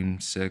Scream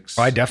 6.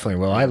 Oh, I definitely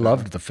will. I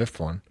loved the 5th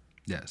one.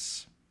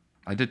 Yes.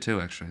 I did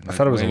too, actually. I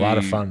thought it was a lot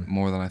of way fun.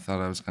 More than I thought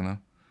I was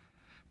gonna.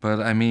 But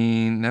I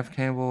mean, Neve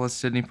Campbell as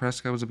Sidney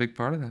Prescott was a big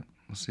part of that.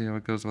 We'll see how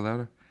it goes without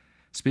her.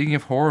 Speaking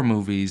of horror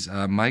movies,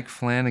 Mike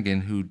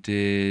Flanagan, who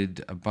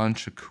did a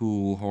bunch of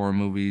cool horror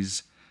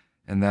movies,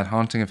 and that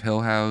Haunting of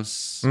Hill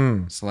House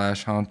 /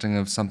 Haunting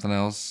of something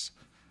else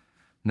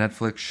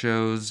Netflix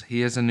shows.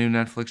 He has a new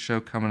Netflix show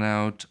coming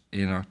out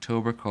in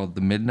October called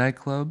The Midnight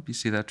Club. You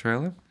see that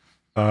trailer?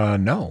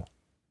 No.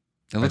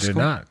 It looks I did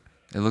cool. not.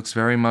 It looks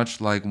very much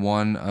like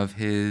one of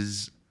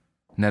his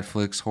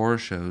Netflix horror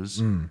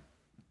shows,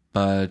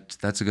 but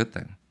that's a good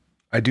thing.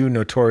 I do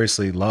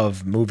notoriously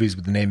love movies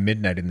with the name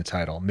Midnight in the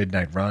title.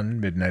 Midnight Run,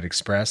 Midnight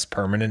Express,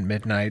 Permanent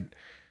Midnight.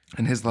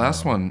 And his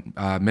last one,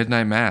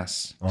 Midnight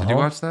Mass. Did you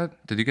watch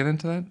that? Did you get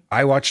into that?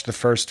 I watched the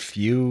first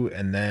few,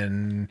 and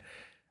then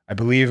I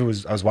believe I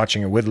was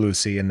watching it with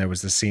Lucy, and there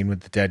was the scene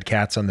with the dead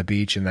cats on the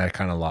beach, and that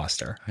kind of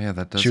lost her. Yeah,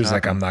 that does She was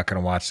like, happen. I'm not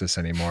going to watch this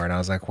anymore. And I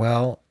was like,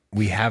 well,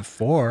 we have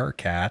 4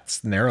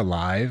 cats, and they're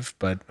alive,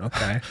 but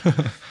okay.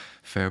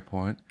 Fair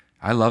point.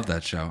 I love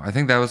that show. I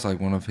think that was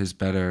like one of his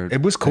better.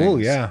 It was cool,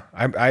 things. yeah.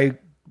 I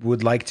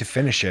would like to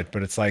finish it,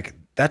 but it's like,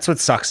 that's what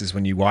sucks is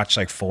when you watch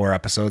like 4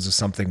 episodes of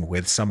something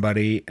with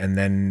somebody and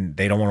then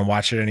they don't want to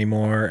watch it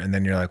anymore. And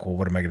then you're like, well,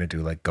 what am I going to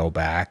do? Like go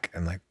back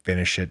and like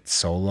finish it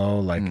solo?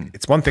 Like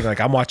it's one thing, like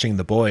I'm watching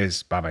The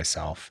Boys by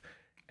myself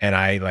and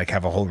I like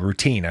have a whole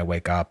routine. I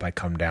wake up, I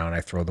come down,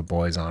 I throw The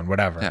Boys on,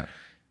 whatever. Yeah.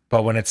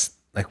 But when it's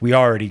like, we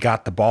already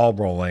got the ball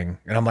rolling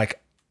and I'm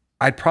like,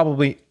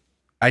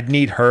 I'd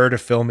need her to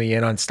fill me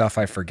in on stuff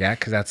I forget.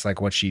 Cause that's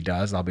like what she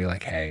does. I'll be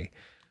like, hey,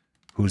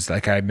 who's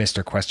like, I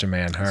Mr. Question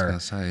Man, her. I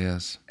was gonna say,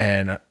 yes.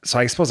 And so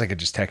I suppose I could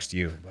just text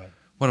you. But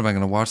What am I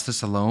gonna watch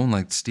this alone?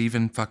 Like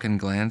Steven fucking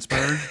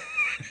Glansberg?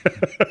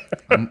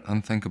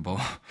 Unthinkable.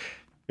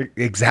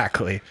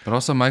 exactly. But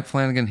also Mike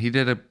Flanagan, he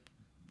did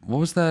what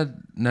was that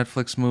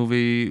Netflix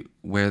movie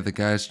where the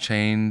guy's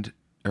chained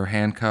or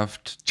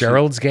handcuffed?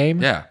 Gerald's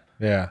Game? Yeah.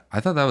 Yeah. I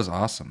thought that was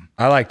awesome.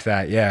 I liked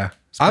that. Yeah.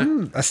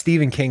 I'm a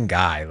Stephen King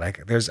guy.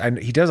 Like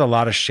he does a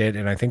lot of shit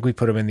and I think we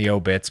put him in the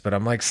obits, but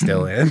I'm like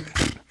still in.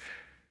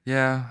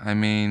 Yeah, I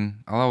mean,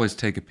 I'll always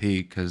take a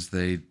peek because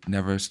they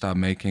never stop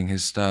making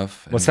his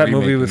stuff. and What's that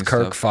movie remaking with his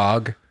Kirk stuff.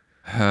 Fogg?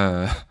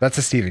 Uh, That's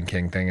a Stephen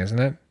King thing, isn't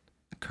it?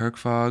 Kirk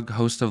Fogg,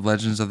 host of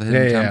Legends of the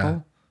Hidden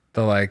Temple.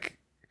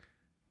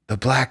 The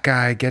black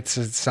guy gets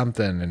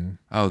something and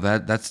Oh,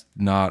 that's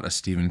not a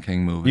Stephen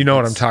King movie. you know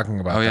what I'm That's-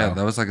 talking about. Oh yeah, though.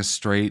 that was like a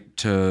straight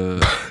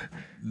to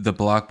the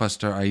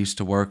Blockbuster I used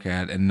to work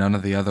at, and none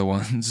of the other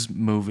ones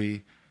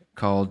movie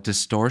called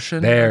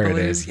Distortion. There I it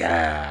believe. is.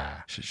 Yeah.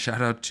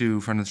 Shout out to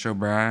friend of the show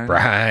Brian.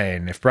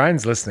 Brian. If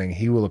Brian's listening,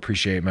 he will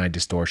appreciate my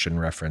distortion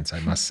reference.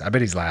 I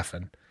bet he's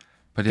laughing.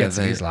 But yeah, Yes,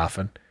 he's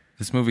laughing.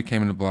 this movie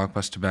came into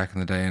Blockbuster back in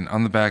the day, and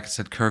on the back it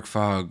said Kirk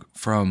Fogg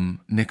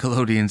from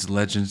Nickelodeon's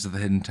Legends of the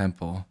Hidden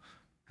Temple,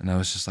 and I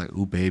was just like,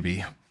 ooh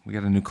baby, we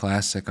got a new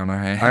classic on our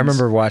hands. I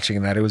remember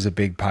watching that. It was a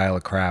big pile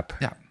of crap.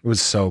 Yeah. It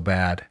was so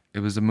bad. It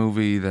was a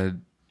movie that,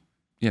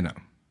 you know,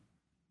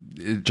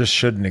 it, Just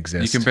shouldn't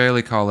exist. you can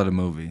barely call it a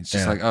movie. It's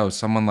just Yeah. like, oh,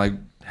 someone like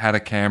had a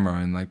camera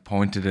and like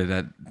pointed it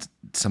at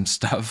some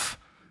stuff,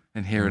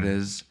 and here it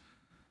is.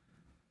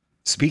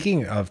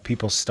 Speaking of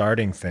people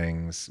starting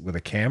things with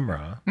a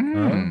camera,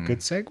 good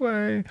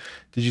segue.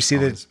 Did you see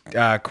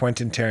that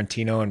Quentin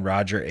Tarantino and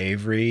Roger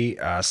Avery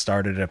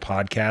started a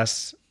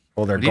podcast?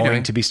 Well, they're What are you going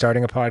doing? to be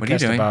starting a are you podcast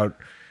doing? about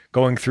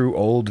going through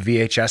old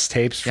VHS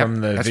tapes Yep, from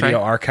the that's video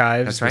right.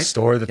 archives, That's the right.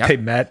 store that Yep, they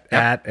met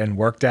yep. at and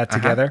worked at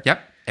together.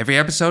 Yep. Every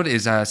episode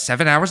is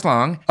 7 hours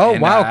long. Oh,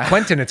 and, wow.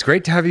 Quentin, it's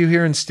great to have you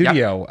here in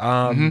studio.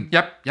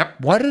 Yep.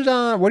 What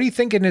are you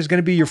thinking is going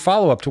to be your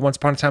follow-up to Once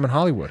Upon a Time in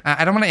Hollywood?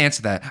 I don't want to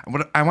answer that.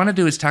 What I want to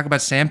do is talk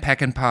about Sam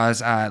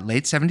Peckinpah's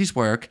late 70s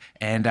work.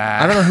 And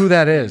I don't know who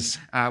that is.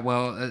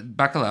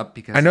 Buckle up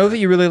because I know that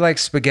you really like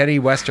spaghetti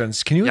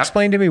westerns. Can you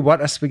explain to me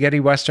what a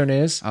spaghetti western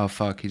is? Oh,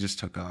 fuck. He just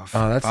took off.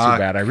 Oh, that's too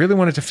bad. I really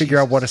wanted to figure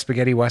out what a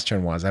spaghetti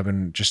western was. I've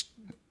been just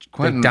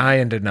Quentin,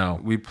 dying to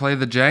know. We play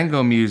the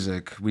Django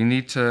music. We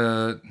need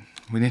to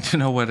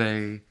know what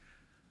I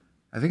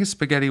think a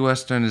spaghetti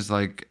western is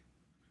like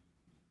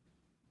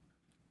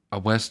a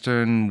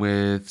western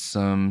with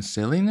some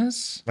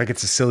silliness. Like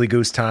it's a silly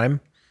goose time?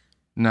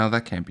 No,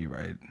 that can't be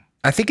right.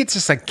 I think it's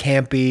just like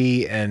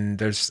campy and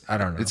there's, I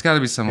don't know. It's got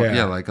to be some,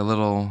 like a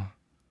little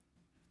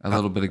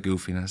bit of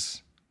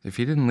goofiness. If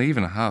he didn't leave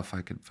in a huff,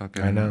 I could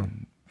fucking. I know.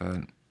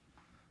 But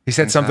he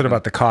said something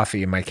about the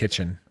coffee in my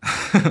kitchen.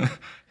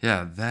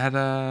 Yeah, that.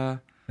 And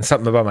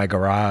something about my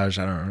garage.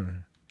 I don't know.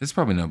 It's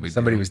probably no big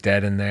Somebody deal. was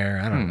dead in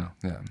there. I don't know.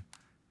 Yeah,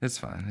 it's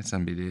fine. It's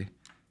MBD.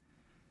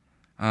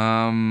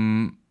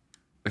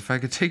 If I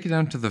could take you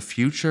down to the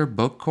future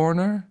book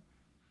corner,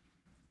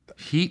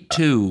 Heat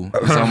 2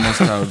 is almost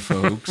out,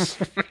 folks.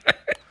 In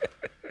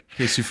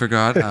case you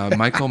forgot,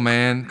 Michael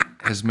Mann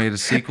has made a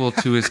sequel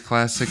to his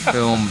classic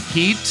film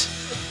Heat,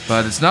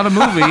 but it's not a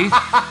movie.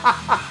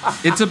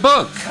 It's a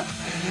book.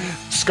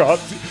 Scott,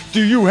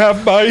 do you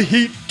have my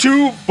Heat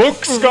 2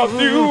 book, Scott?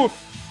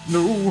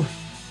 No.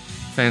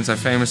 Fans, I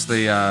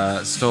famously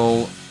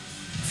stole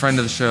friend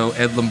of the show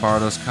Ed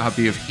Lombardo's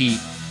copy of Heat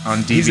on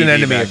DVD. He's an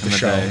enemy back of the in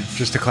show, day.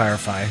 just to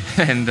clarify.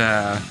 And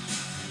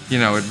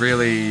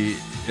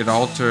it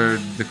altered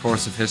the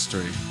course of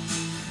history.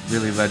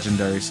 Really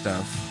legendary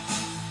stuff.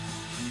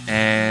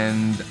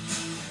 And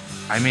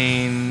I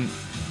mean,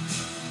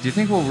 do you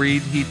think we'll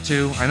read Heat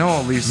 2? I know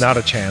I'll at least Not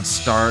a chance.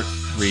 start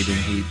reading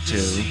Heat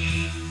 2.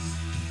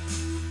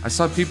 I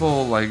saw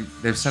people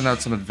they've sent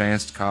out some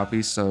advanced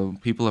copies, so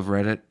people have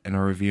read it and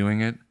are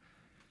reviewing it.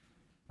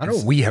 Why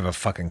don't we have a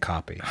fucking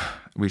copy?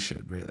 We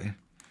should, really.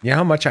 You know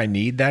how much I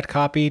need that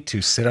copy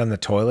to sit on the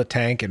toilet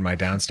tank in my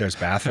downstairs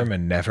bathroom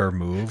and never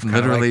move? Kinda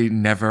Literally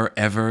never,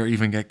 ever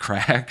even get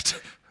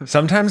cracked.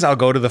 Sometimes I'll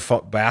go to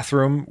the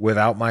bathroom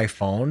without my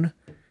phone,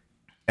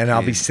 and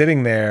I'll be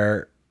sitting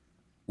there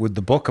with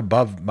the book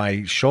above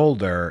my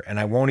shoulder, and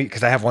I won't eat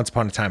because I have Once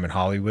Upon a Time in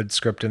Hollywood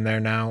script in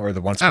there now, or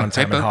the Once Upon a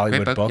Time in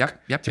Hollywood book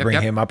to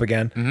bring him up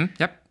again. Mm-hmm,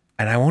 yep.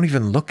 And I won't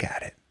even look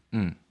at it.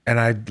 And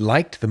I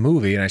liked the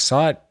movie, and I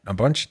saw it a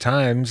bunch of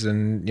times,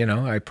 and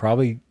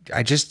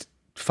I just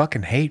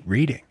fucking hate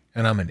reading,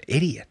 and I'm an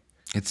idiot.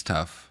 It's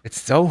tough.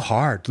 It's so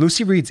hard.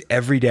 Lucy reads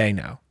every day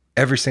now.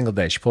 Every single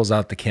day. She pulls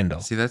out the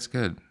Kindle. See, that's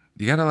good.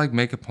 You got to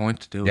make a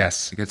point to do it.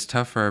 Yes. It gets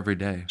tougher every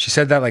day. She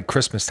said that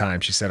Christmas time.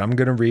 She said, I'm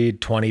going to read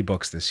 20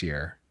 books this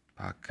year.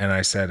 Fuck. And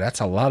I said,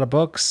 that's a lot of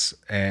books,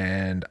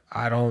 and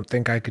I don't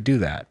think I could do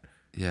that.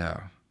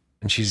 Yeah.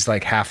 And she's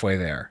halfway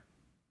there.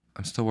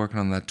 I'm still working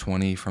on that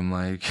 20 from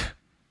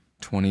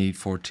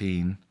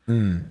 2014.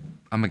 I'm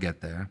going to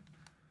get there.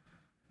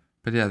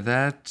 But yeah,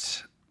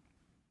 that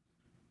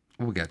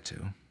we'll get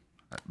to.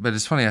 But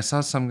it's funny, I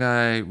saw some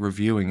guy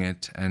reviewing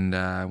it,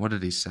 and what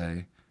did he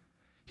say?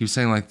 He was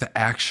saying the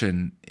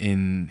action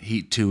in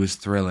Heat 2 is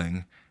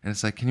thrilling. And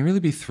it's can you really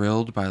be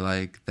thrilled by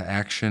the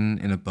action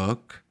in a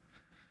book?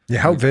 Yeah,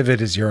 how vivid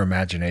is your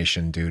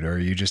imagination, dude? Or are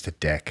you just a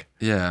dick?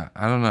 Yeah,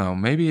 I don't know.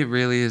 Maybe it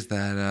really is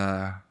that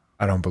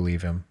I don't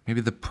believe him.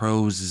 maybe the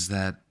prose is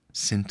that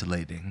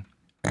scintillating.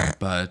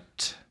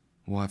 But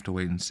we'll have to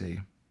wait and see.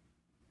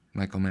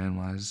 Michael Mann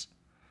wise.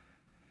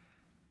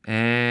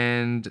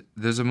 And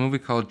there's a movie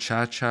called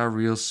Cha-Cha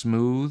Real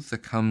Smooth that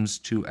comes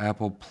to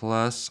Apple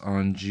Plus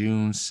on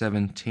June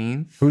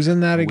 17th. Who's in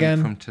that a week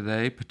again? from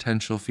today,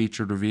 potential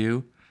featured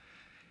review.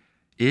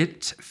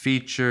 It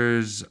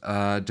features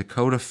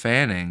Dakota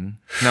Fanning.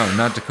 No,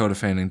 not Dakota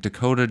Fanning.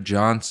 Dakota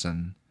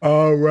Johnson.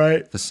 Oh,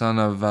 right. The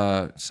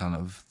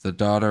the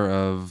daughter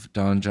of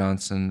Don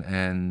Johnson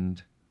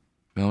and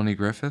Melanie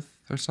Griffith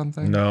or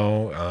something.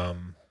 No,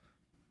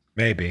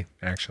 maybe,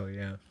 actually,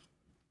 yeah.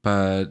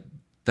 But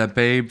that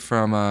babe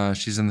from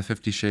she's in the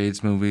 50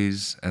 Shades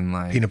movies and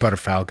Peanut Butter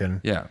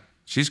Falcon. Yeah,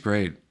 she's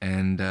great.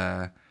 And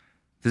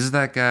this is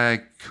that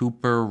guy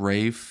Cooper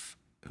Raiff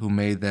who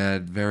made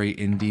that very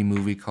indie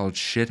movie called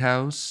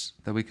Shithouse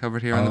that we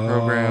covered here on the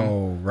program.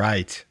 Oh,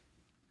 right.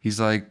 He's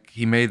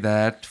he made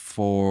that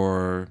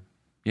for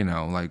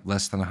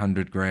less than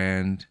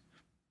 $100,000.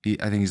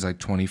 I think he's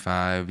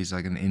 25. He's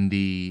an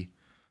indie,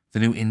 the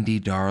new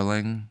indie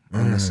darling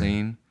on the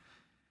scene.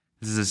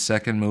 This is his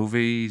second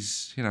movie.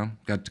 He's,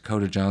 got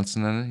Dakota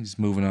Johnson in it. He's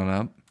moving on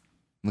up.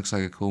 Looks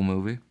like a cool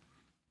movie.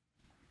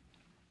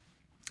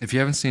 If you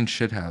haven't seen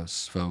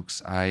Shithouse,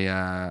 folks,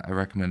 I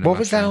recommend it. What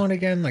was that one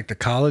again? The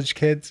college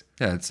kids?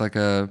 Yeah, it's like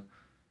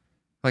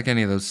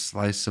any of those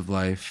slice of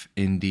life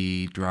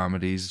indie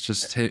dramedies.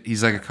 Just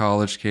he's a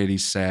college kid.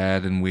 He's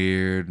sad and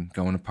weird, and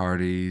going to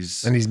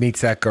parties. And he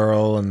meets that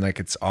girl, and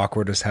it's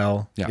awkward as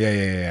hell. Yeah.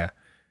 Yeah.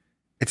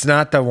 It's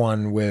not the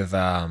one with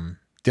Dylan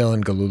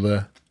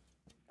Galula.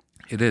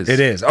 It is. It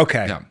is.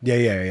 Okay. Yeah.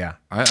 Yeah.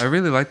 I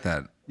really like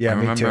that. Yeah, I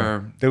me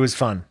remember too. It was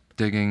fun.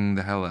 digging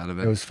the hell out of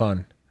it. It was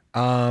fun.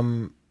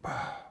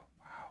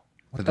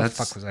 What But the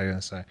fuck was I going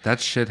to say?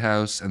 That's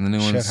Shithouse, and the new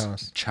one's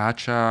Shithouse.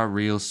 Cha-Cha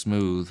Real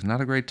Smooth. Not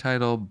a great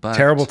title, but...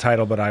 Terrible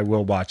title, but I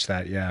will watch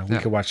that. Yeah, we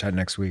Yeah. could watch that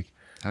next week.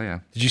 Hell yeah.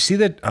 Did you see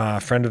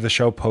that friend of the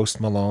show, Post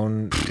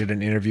Malone, did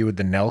an interview with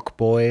the Nelk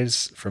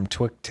Boys from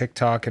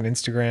TikTok and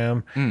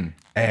Instagram?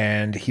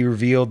 And he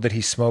revealed that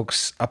he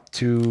smokes up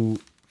to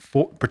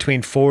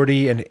between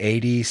 40 and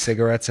 80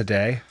 cigarettes a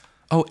day.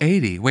 Oh,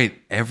 80. Wait,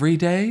 every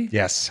day?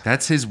 Yes.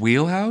 That's his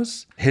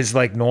wheelhouse? His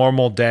like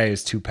normal day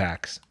is 2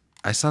 packs.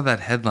 I saw that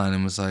headline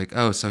and was like,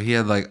 oh, so he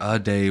had like a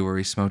day where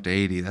he smoked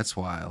 80. That's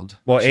wild.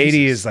 Well, 80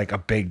 Jesus. is like a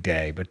big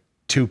day, but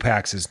 2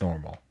 packs is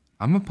normal.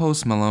 I'm a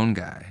Post Malone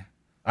guy.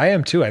 I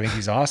am too. I think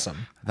he's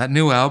awesome. That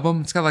new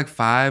album, it's got like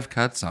 5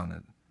 cuts on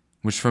it,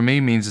 which for me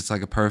means it's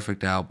like a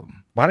perfect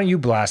album. Why don't you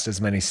blast as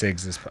many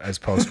cigs as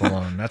Post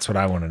Malone? That's what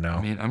I want to know.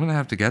 I mean, I'm going to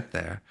have to get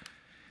there.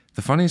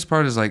 The funniest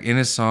part is like in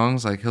his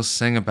songs, like he'll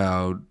sing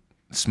about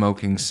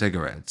smoking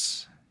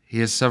cigarettes. He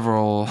has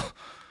several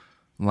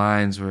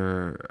lines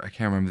where I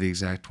can't remember the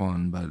exact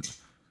one, but just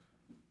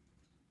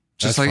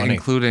That's like funny.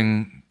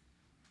 including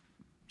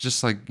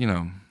just like, you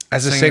know,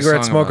 As a sing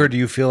cigarette song smoker, about- do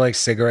you feel like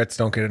cigarettes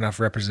don't get enough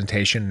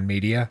representation in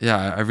media?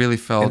 yeah, I really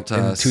felt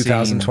In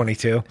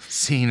 2022?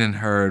 seen and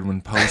heard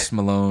when Post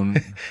Malone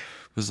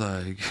was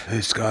like,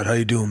 Hey Scott, how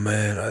you doing,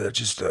 man?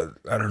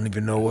 I don't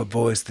even know what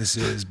voice this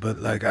is, but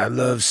like I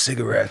love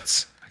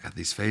cigarettes. I got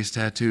these face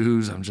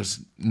tattoos. I'm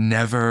just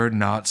never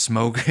not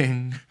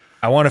smoking.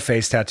 I want a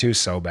face tattoo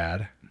so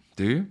bad.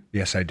 Do you?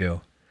 Yes, I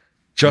do.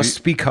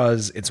 Just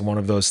because it's one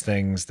of those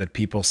things that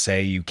people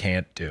say you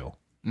can't do.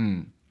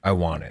 I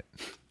want it.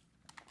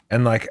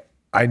 And like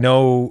I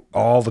know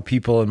all the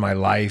people in my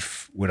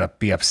life would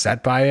be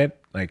upset by it,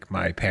 like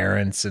my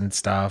parents and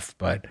stuff,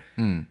 but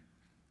I'm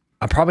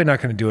probably not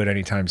going to do it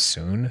anytime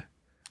soon.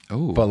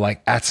 Oh, But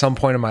like at some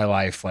point in my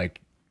life, like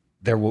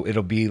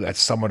it'll be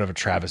somewhat of a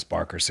Travis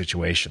Barker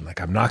situation.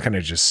 Like I'm not going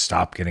to just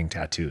stop getting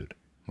tattooed.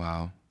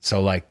 wow.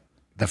 So like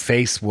the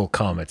face will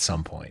come at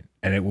some point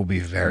and it will be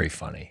very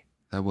funny.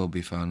 That will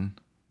be fun.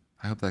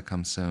 I hope that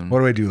comes soon. What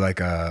do I do? Like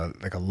a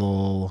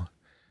little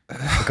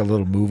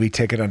movie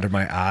ticket under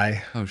my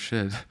eye. Oh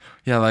shit.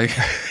 Yeah, like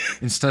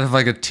instead of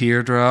like a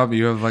teardrop,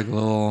 you have like a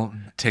little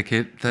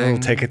ticket thing. Little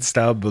ticket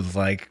stub with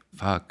like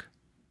Fuck.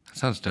 That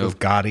sounds dope. with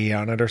Gotti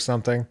on it or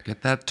something.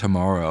 Get that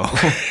tomorrow.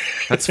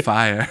 That's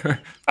fire.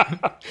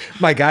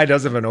 My guy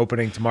does have an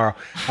opening tomorrow.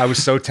 I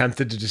was so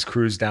tempted to just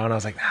cruise down. I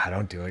was like, nah,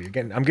 don't do it.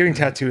 I'm getting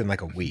tattooed in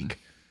like a week.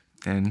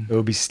 And It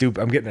would be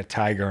stupid. I'm getting a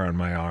tiger on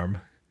my arm.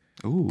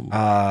 ooh.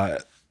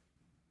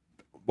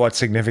 What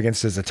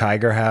significance does a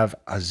tiger have?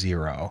 A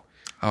 0.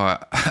 Oh,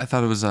 I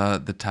thought it was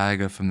the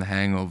tiger from the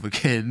Hangover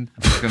kid.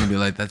 I was gonna be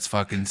like, that's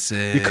fucking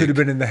sick. You could have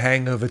been in the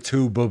Hangover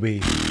 2,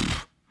 booby.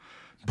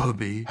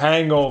 Booby.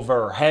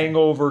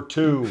 Hangover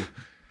 2.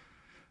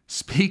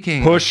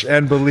 Speaking Push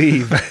and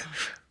believe.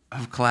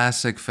 of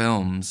classic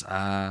films,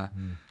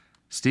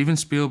 Steven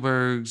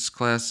Spielberg's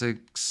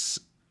classics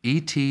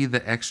E.T.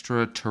 the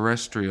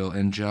Extraterrestrial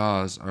and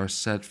Jaws are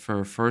set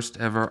for first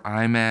ever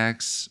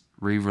IMAX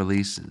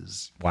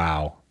re-releases.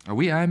 Wow. Are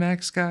we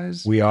IMAX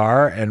guys? We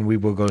are, and we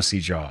will go see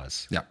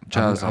Jaws. Yeah,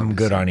 Jaws, I'm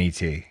good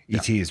obviously. on E.T.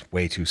 E.T. is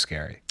way too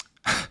scary.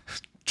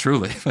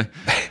 Truly.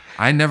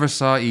 I never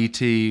saw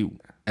E.T.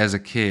 as a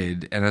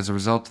kid, and as a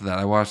result of that,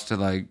 I watched it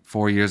like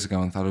 4 years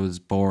ago and thought it was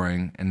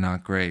boring and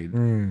not great.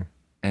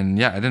 And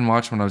yeah, I didn't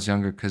watch when I was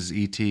younger because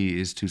E.T.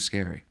 is too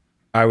scary.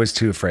 I was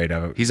too afraid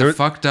of it. He's a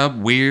fucked up,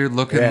 weird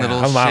looking little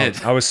I'm shit.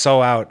 out. I was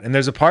so out. And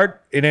there's a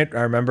part in it,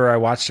 I remember I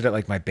watched it at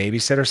like my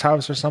babysitter's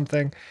house or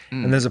something.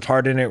 And there's a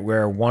part in it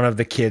where one of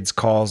the kids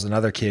calls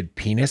another kid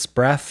penis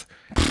breath.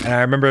 And I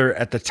remember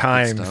at the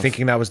time stuff.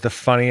 thinking that was the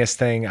funniest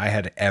thing I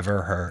had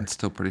ever heard. It's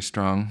still pretty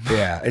strong.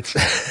 Yeah, it's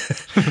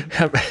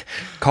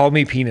call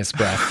me penis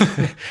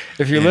breath.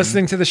 If you're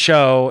listening to the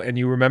show and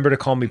you remember to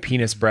call me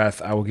penis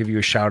breath, I will give you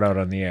a shout out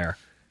on the air.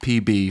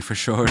 PB for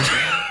short.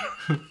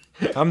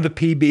 I'm the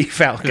PB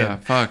Falcon. Yeah,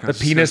 fuck, I The was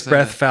just penis gonna say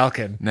breath that.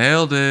 Falcon.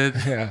 Nailed it.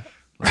 Yeah.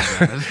 Like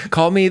that.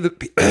 Call me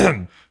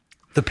the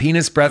the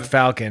penis breath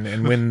Falcon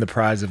and win the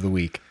prize of the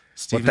week.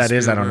 Steven what that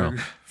is, I don't Spielberg,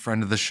 know.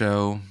 Friend of the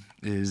show,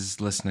 is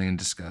listening in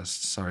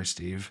disgust. Sorry,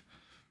 Steve.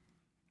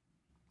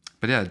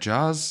 But yeah,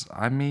 Jaws,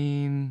 I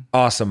mean,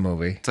 Awesome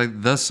movie. it's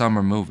like the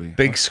summer movie.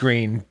 Big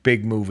screen,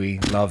 big movie.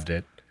 Loved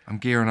it. I'm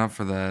gearing up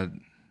for that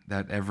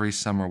every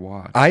summer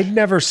watch. I'd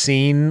never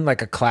seen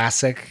like a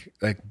classic,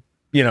 like,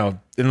 you know,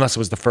 unless it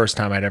was the first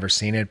time I'd ever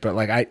seen it. But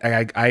like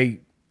I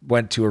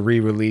went to a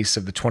re-release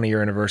of the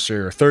 20-year anniversary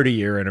or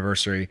 30-year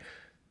anniversary.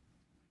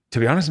 To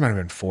be honest, it might have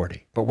been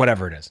 40, but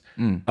whatever it is,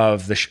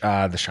 of the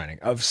Shining,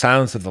 of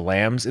Silence of the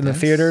Lambs in the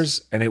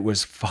theaters, and it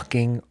was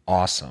fucking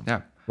awesome.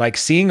 Yeah. Like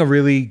seeing a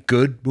really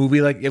good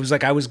movie, like it was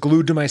like I was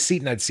glued to my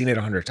seat and I'd seen it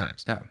 100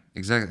 times. Yeah,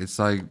 exactly. It's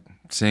like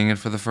seeing it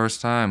for the first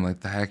time, like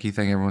the hacky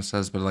thing everyone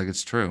says, but like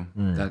it's true.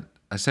 That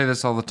I say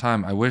this all the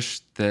time. I wish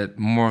that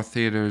more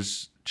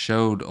theaters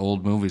showed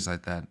old movies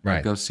like that. Like,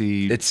 Right. go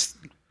see. It's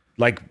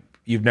like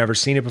You've never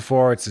seen it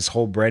before. It's this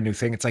whole brand new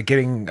thing. It's like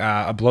getting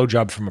a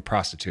blowjob from a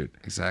prostitute,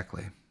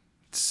 Exactly.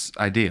 It's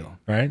ideal.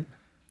 right?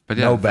 But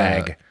yeah, No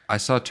bag. I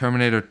saw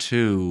Terminator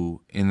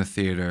 2 in the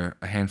theater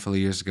a handful of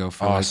years ago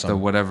for like Awesome. the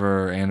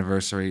whatever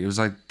anniversary. It was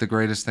like the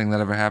greatest thing that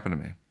ever happened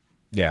to me.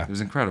 Yeah. It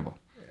was incredible.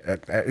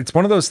 It's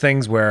one of those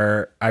things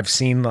where I've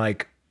seen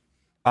like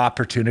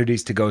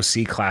opportunities to go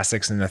see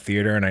classics in the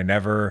theater, and I'm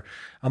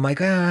like,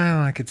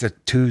 like it's a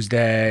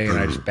Tuesday, and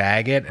I just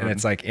bag it. And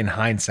it's like in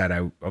hindsight,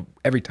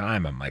 every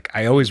time I'm like,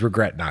 I always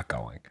regret not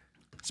going.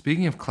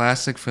 Speaking of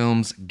classic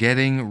films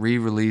getting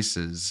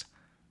re-releases,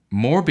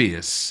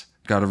 Morbius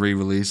got a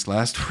re-release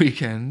last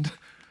weekend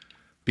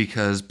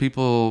because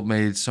people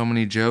made so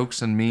many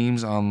jokes and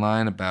memes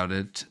online about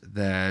it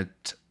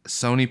that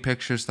Sony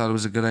Pictures thought it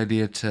was a good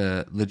idea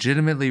to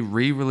legitimately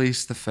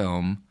re-release the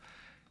film,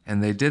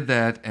 and they did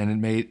that, and it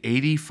made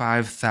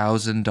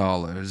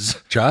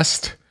 $85,000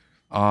 Just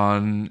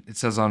it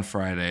says on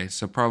Friday,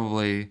 so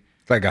probably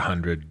like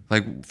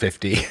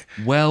 150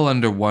 well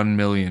under 1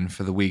 million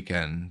for the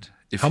weekend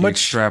if How you much-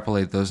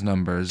 extrapolate those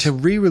numbers. to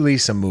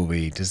re-release a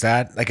movie. Does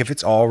that, like, if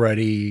it's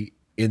already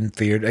in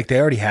theater, like they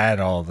already had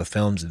all the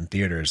films in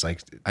theaters,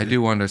 like I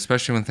do wonder,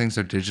 especially when things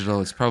are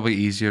digital, it's probably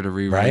easier to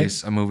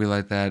re-release a movie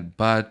like that,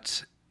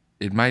 but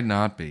it might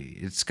not be.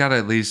 It's got to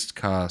at least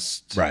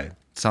cost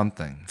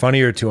something.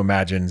 funnier to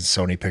imagine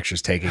Sony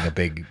Pictures taking a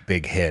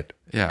big hit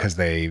Yeah. because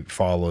they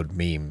followed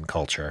meme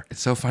culture.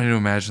 It's so funny to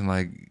imagine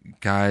like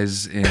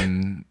guys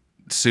in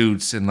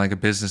suits in like a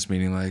business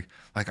meeting, like,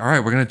 all right,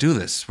 we're gonna do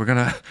this.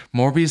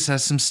 Morbius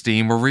has some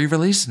steam. We're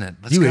re-releasing it.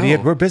 Let's You go.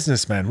 idiot, we're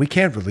businessmen. We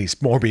can't release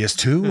Morbius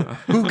 2.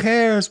 Who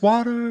cares?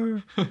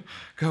 Water.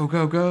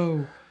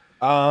 Go.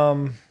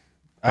 I'm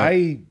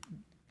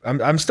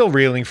still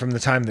reeling from the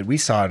time that we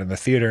saw it in the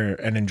theater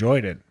and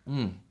enjoyed it.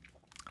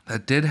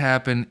 That did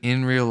happen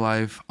in real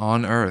life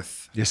on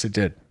Earth, Yes, it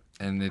did.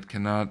 and it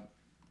cannot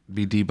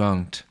be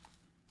debunked.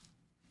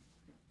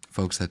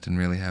 Folks, that didn't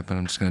really happen.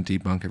 I'm just gonna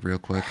debunk it real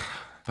quick.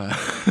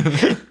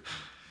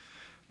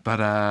 But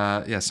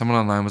yeah, someone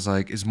online was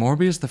like, "Is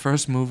Morbius the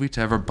first movie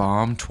to ever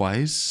bomb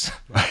twice?"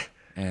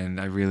 And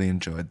I really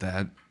enjoyed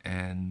that,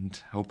 and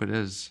hope it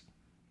is.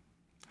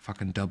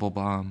 Fucking double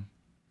bomb.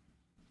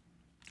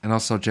 And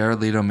also,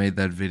 Jared Leto made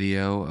that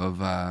video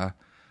of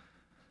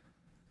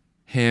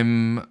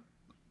him,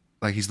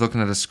 like he's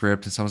looking at a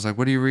script, and someone's like,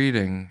 "What are you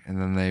reading?" And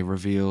then they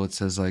reveal it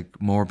says like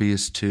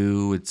Morbius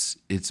 2.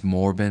 It's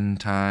Morbin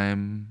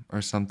time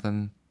or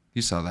something.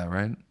 You saw that,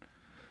 right?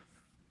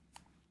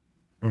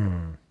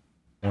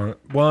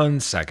 One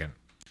second.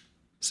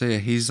 So yeah,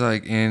 he's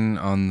like in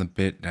on the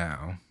bit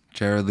now.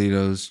 Jared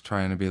Leto's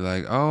trying to be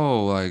like,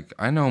 oh, like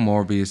I know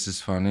Morbius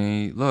is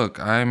funny. Look,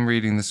 I'm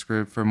reading the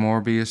script for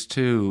Morbius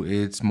 2.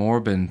 It's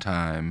Morbin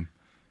time.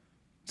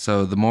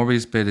 So the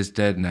Morbius bit is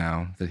dead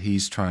now that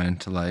he's trying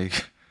to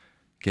like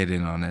get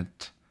in on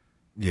it.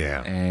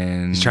 Yeah.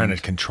 And He's trying to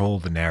control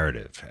the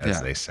narrative, as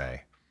Yeah. they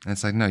say. And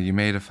it's like, no, you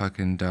made a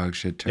fucking dog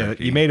shit Yeah,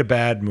 turkey. you made a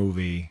bad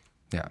movie.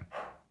 Yeah.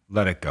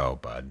 Let it go,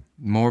 bud.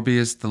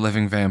 Morbius the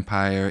Living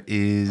Vampire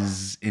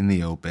is in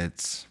the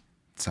obits.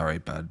 Sorry,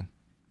 bud.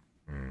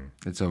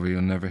 It's over.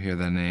 You'll never hear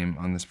that name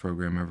on this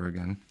program ever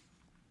again.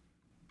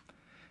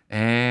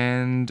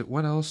 And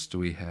what else do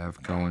we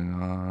have going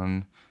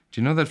on?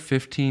 Do you know that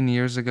 15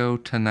 years ago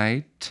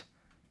tonight,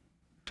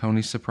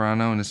 Tony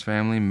Soprano and his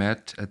family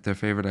met at their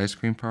favorite ice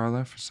cream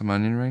parlor for some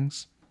onion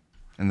rings?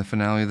 And the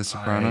finale of The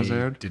Sopranos I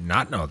aired? did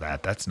not know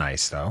that. That's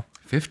nice, though.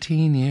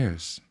 15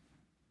 years.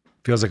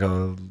 Feels like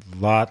a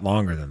lot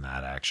longer than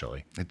that,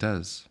 actually. It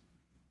does.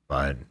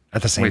 But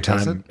at the same Wait,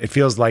 does time, it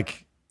feels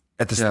like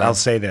Yeah. I'll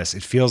say this.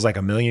 It feels like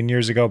a million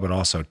years ago, but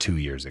also 2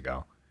 years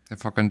ago. It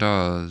fucking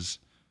does.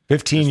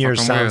 15 It's years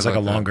fucking sounds weird like a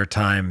like that. longer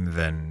time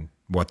than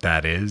what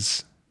that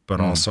is, but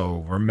also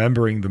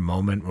remembering the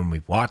moment when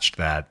we watched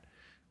that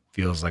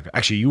feels like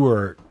actually you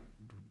were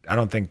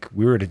you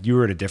were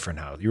at a different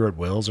house. You were at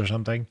Will's or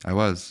something. I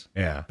was.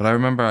 Yeah. But I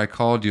remember I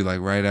called you like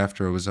right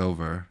after it was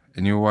over,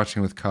 and you were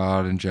watching with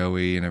Cod and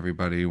Joey and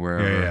everybody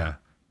wherever. Yeah.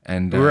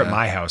 And We were at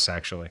my house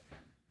actually.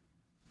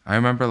 I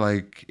remember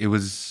like it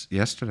was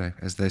yesterday,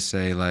 as they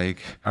say.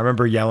 Like I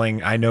remember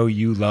yelling, "I know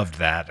you loved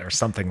that," or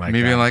something like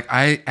maybe that. like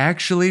I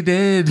actually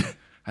did.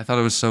 I thought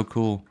it was so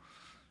cool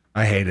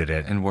I hated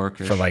it and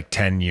workish. for like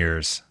 10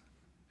 years.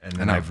 And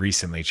then know. I've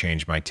recently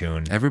changed my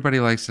tune. Everybody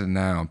likes it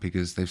now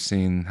because they've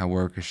seen how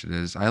workish it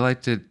is. I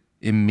liked it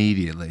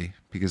immediately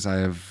because I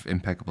have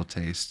impeccable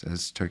taste,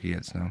 as turkey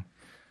heads know.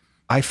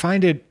 I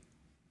find it,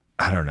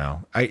 I don't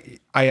know.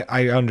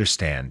 I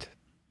understand.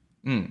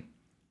 And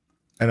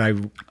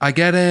I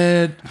get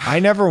it. I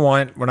never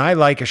want, when I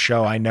like a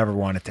show, I never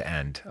want it to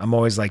end. I'm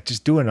always like,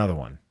 just do another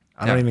one.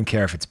 I don't Yeah. even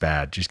care if it's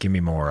bad. Just give me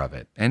more of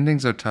it.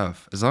 Endings are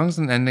tough. As long as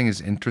an ending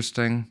is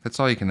interesting, that's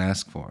all you can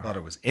ask for. Thought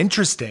it was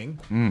interesting.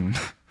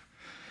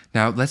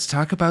 Now let's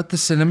talk about the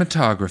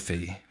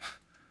cinematography.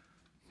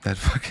 That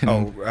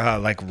fucking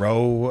Like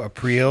Ro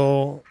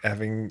April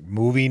having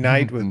movie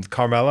night with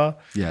Carmela.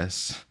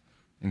 yes,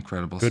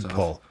 incredible Good stuff.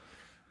 pull.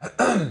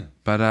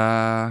 But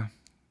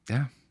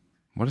yeah,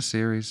 what a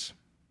series,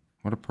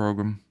 what a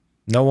program.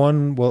 No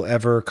one will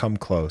ever come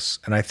close.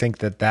 And I think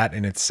that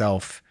in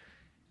itself,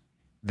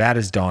 that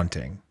is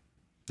daunting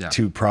Yeah.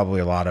 to probably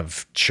a lot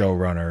of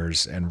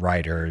showrunners and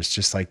writers.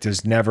 Just like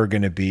there's never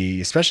going to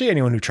be, especially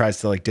anyone who tries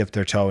to like dip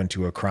their toe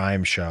into a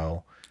crime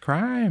show,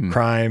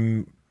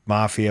 crime,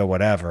 mafia,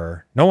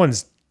 whatever. No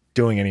one's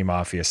doing any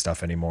mafia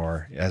stuff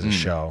anymore as a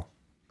show.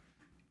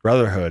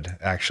 Brotherhood,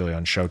 actually,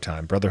 on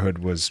Showtime. Brotherhood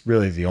was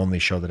really the only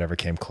show that ever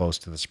came close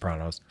to The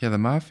Sopranos. Yeah, the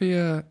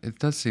Mafia, it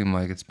does seem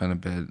like it's been a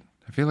bit.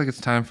 I feel like it's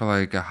time for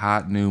like a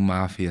hot new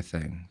Mafia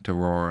thing to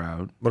roar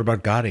out. What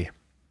about Gotti?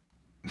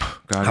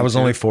 Gotti That was too.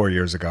 only 4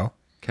 years ago.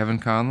 Kevin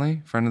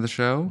Conley, friend of the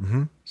show,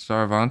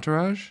 star of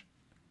Entourage.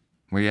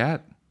 Where you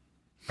at?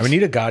 I would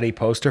need a Gotti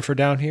poster for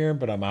down here,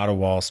 but I'm out of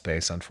wall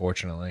space,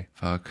 unfortunately.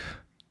 Fuck.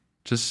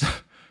 Just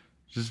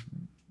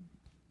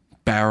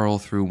barrel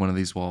through one of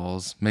these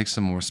walls. Make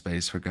some more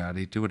space for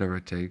Gotti. Do whatever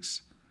it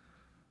takes.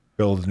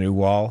 Build a new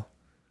wall.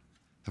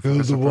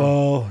 Build the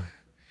wall.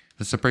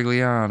 The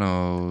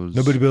Sopriglianos.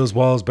 Nobody builds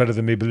walls better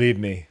than me, believe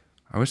me.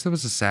 I wish there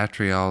was a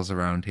Satrials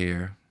around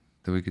here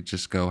that we could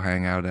just go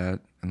hang out at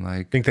and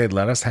like, Think they'd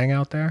let us hang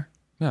out there?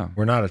 yeah,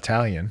 We're not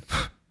Italian.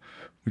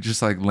 we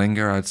just like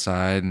linger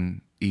outside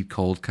and eat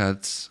cold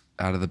cuts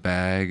out of the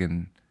bag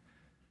and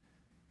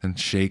then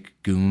shake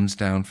goons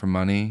down for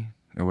money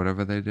or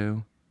whatever they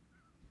do.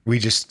 We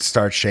just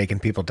start shaking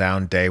people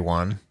down day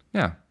one,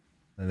 Yeah,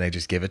 and they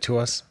just give it to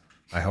us,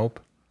 I hope.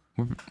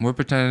 we're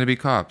pretending to be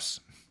cops.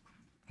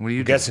 What do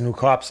you do? Guessing who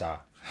cops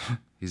are.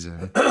 He's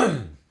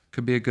a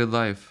could be a good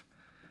life.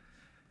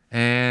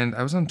 And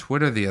I was on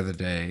Twitter the other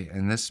day,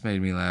 and this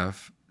made me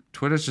laugh.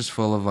 Twitter's just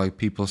full of like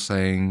people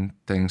saying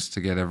things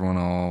to get everyone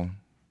all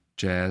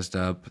jazzed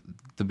up.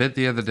 The bit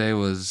the other day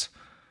was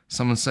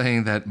someone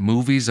saying that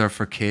movies are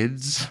for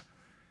kids,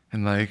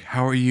 and like,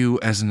 how are you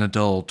as an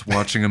adult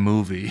watching a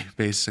movie,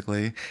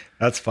 basically?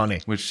 That's funny.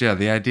 Which, yeah,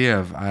 the idea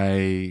of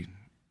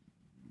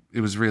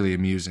it was really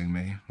amusing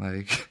me.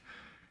 Like,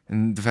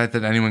 and the fact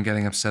that anyone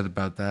getting upset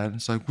about that,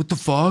 it's like, what the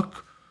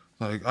fuck?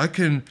 Like,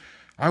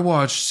 I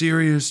watch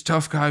serious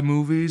tough guy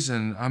movies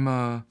and I'm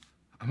a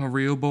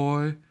real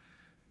boy.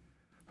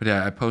 But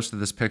yeah, I posted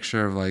this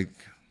picture of like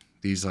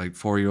these like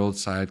 4-year-old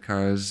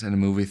sidecars in a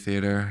movie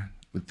theater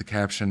with the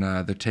caption,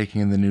 they're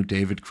taking in the new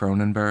David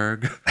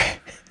Cronenberg.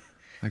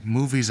 Like,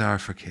 movies are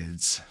for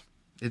kids.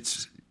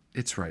 It's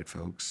right,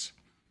 folks.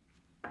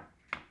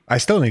 I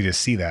still need to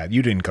see that.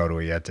 You didn't go to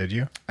it yet, did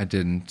you? I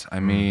didn't. I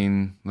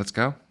mean, let's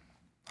go.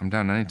 I'm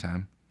down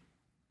anytime.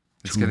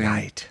 It's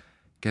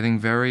getting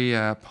very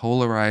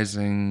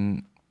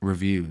polarizing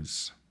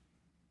reviews,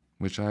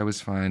 which I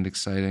always find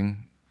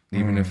exciting,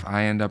 even if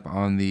I end up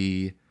on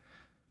the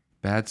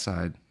bad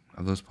side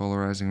of those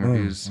polarizing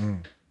reviews. I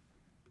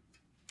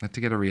like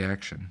to get a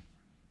reaction.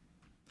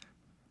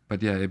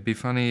 But yeah, it'd be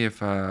funny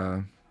if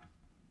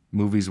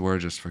movies were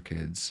just for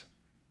kids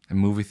and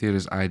movie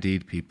theaters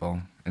ID'd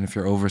people. And if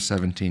you're over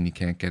 17, you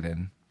can't get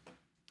in.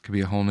 Could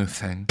be a whole new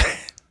thing.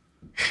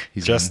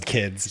 He's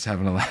kids. He's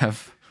having a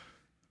laugh.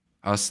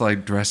 Us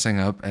like dressing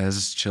up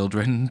as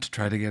children to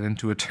try to get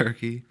into a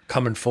turkey.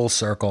 Coming full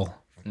circle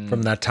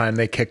from that time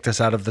they kicked us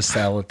out of the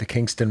cell at the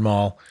Kingston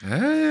Mall.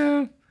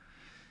 Yeah.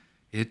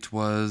 It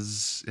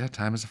was,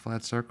 time is a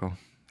flat circle,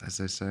 as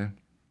they say.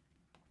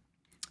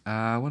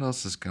 What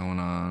else is going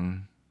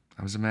on?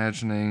 I was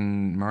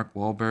imagining Mark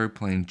Wahlberg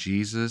playing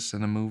Jesus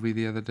in a movie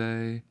the other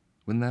day.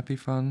 Wouldn't that be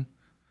fun?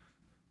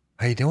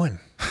 How you doing?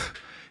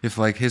 If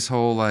like his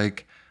whole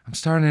like, I'm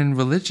starring in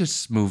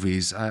religious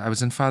movies. I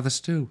was in Father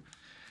Stew.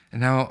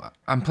 And now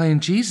I'm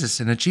playing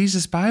Jesus in a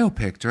Jesus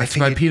biopic directed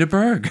by Peter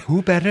Berg.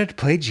 Who better to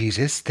play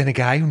Jesus than a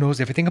guy who knows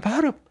everything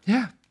about him?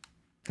 Yeah,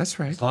 that's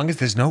right. As long as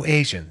there's no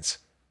Asians.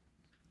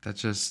 That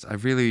just, I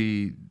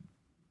wish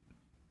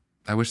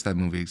that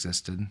movie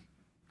existed.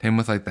 Him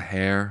with like the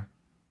hair.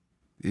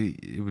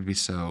 It would be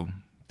so.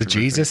 The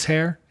terrific. Jesus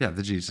hair? Yeah,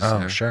 the Jesus Oh,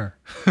 hair. sure.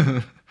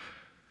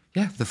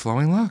 Yeah, the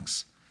flowing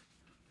locks.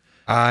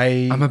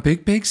 I'm I'm a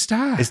big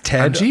star. Is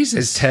Ted I'm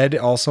Jesus. Is Ted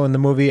also in the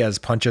movie as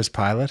Pontius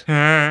Pilate?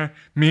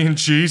 Me and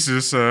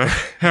Jesus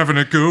having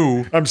a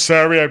go. I'm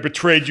sorry I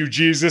betrayed you,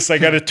 Jesus. I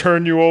got to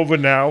turn you over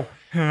now.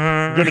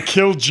 I'm going to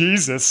kill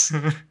Jesus.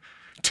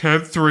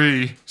 Ted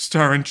 3,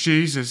 starring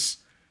Jesus.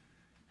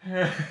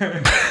 Yeah,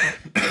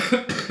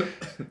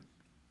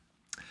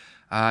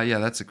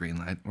 that's a green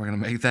light. We're going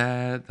to make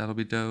that. That'll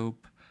be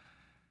dope.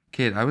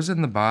 Kid, I was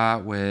in the bar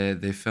where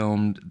they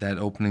filmed that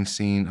opening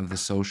scene of The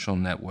Social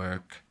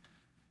Network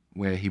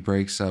where he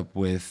breaks up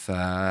with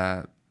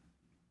that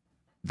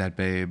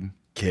babe.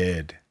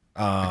 Kid.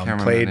 can't remember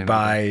the Played name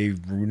by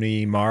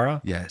Rooney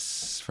Mara.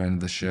 Yes, friend of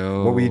the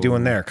show. What were you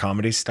doing there?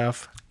 Comedy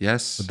stuff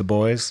Yes. with the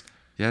boys?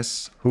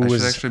 Yes. Who I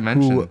was should actually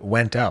mention who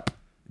went up?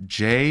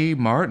 Jay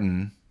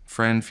Martin,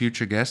 friend,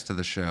 future guest of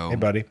the show. Hey,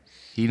 buddy.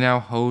 He now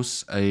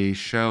hosts a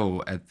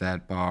show at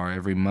that bar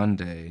every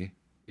Monday.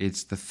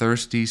 It's The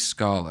Thirsty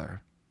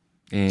Scholar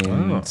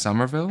in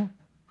Somerville.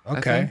 I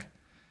Okay. think.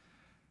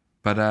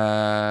 But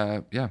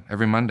yeah,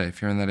 every Monday,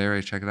 if you're in that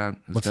area, check it out.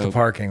 It's What's dope. the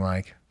parking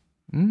like?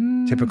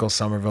 Typical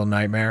Somerville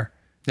nightmare.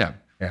 Yeah.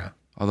 Yeah.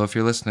 Although if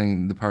you're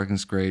listening, the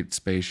parking's great,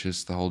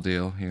 spacious, the whole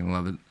deal. You're gonna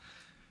love it.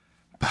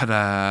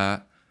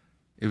 But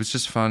it was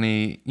just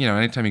funny. You know,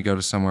 anytime you go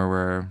to somewhere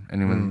where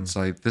anyone's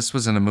like, "This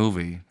was in a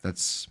movie,"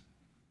 that's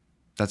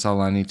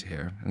all I need to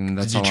hear. And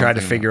that's Did you all try I'm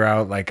to thinking figure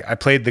out, like, I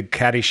played the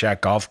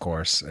Caddyshack golf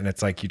course, and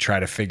it's like you try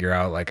to figure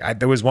out, like,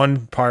 there was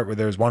one part where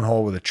there was one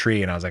hole with a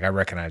tree, and I was like, I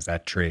recognize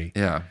that tree.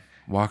 Yeah,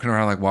 walking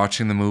around like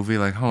watching the movie,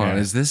 like, hold on,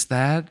 is this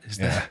that? Is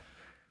that?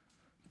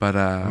 But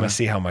I'm gonna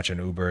see how much an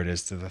Uber it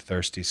is to the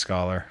thirsty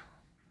scholar.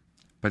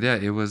 But yeah,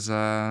 it was.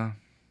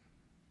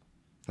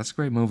 That's a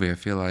great movie. I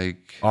feel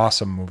like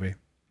Awesome movie.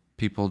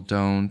 people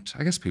don't.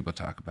 I guess people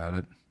talk about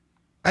it.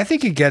 I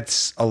think it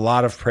gets a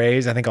lot of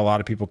praise. I think a lot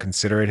of people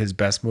consider it his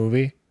best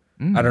movie.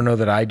 I don't know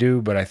that I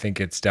do, but I think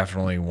it's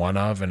definitely one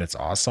of, and it's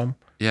awesome.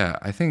 Yeah,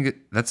 I think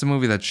that's a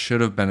movie that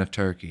should have been a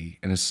turkey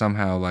and is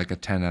somehow like a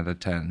 10 out of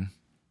 10.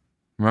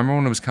 Remember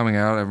when it was coming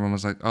out, everyone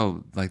was like,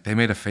 "Oh, like they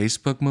made a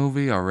Facebook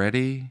movie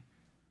already?"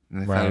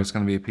 And they thought it was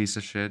going to be a piece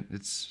of shit.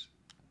 It's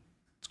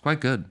quite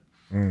good.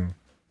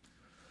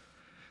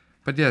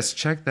 But yes,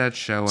 check that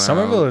show out.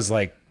 Somerville is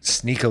like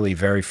sneakily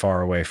very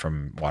far away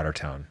from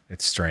Watertown.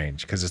 It's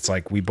strange because it's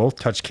like we both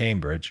touch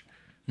Cambridge,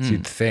 so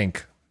you'd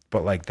think,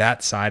 but like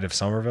that side of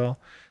Somerville,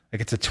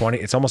 like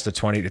it's almost a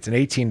 20, it's an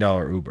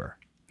 $18 Uber.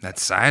 That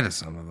side of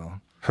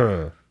Somerville.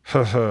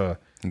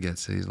 He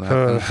gets it. He's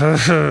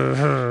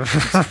laughing.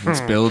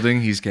 It's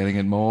building. He's getting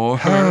it more.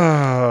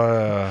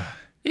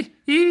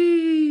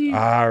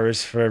 R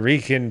is for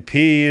Rican,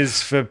 P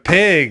is for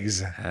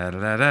pigs.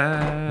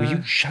 Da-da-da. Will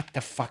you shut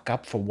the fuck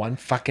up for 1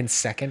 fucking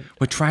second?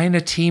 We're trying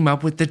to team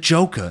up with the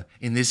Joker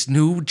in this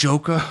new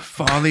Joker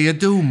Folly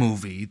Ado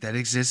movie that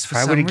exists for If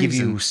I some were to give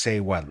reason. you, say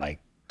what, like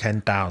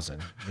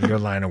 10,000 in your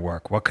line of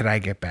work, what could I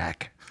get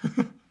back?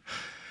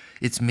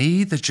 It's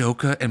me, the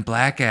Joker, and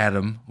Black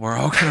Adam. We're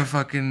all gonna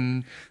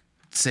fucking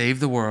save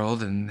the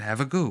world and have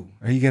a goo.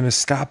 Are you gonna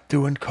stop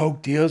doing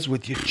coke deals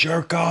with your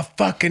jerk off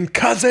fucking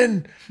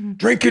cousin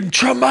drinking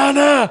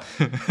Tremana?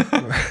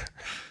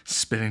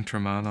 Spitting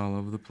Tremont all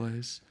over the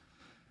place.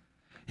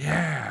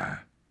 Yeah.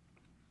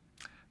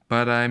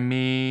 But I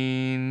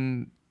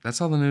mean,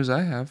 that's all the news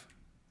I have.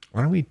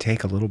 Why don't we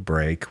take a little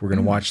break? We're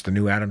gonna watch the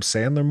new Adam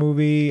Sandler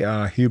movie,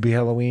 Hubie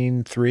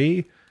Halloween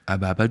 3,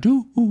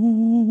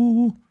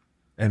 Ababadoo.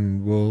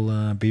 and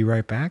we'll be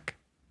right back.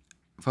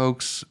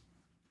 Folks,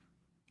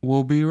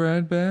 we'll be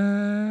right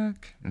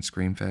back in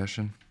Scream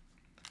fashion.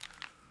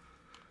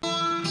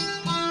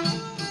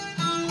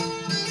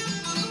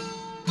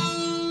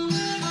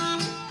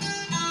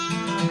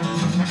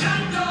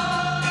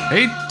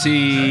 Hey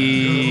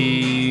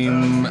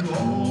team,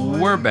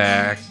 we're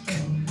back.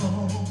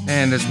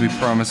 And as we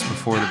promised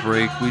before the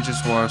break, we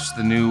just watched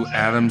the new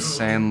Adam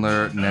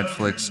Sandler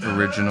Netflix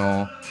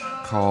original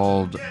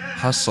called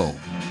Hustle.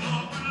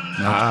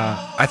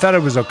 I thought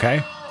it was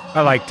okay.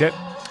 I liked it.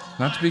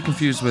 Not to be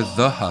confused with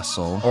The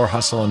Hustle. Or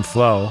Hustle and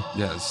Flow.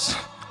 Yes.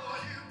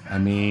 I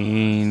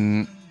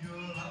mean,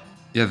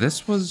 yeah,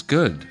 this was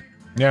good.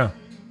 Yeah.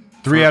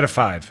 3 out of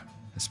 5.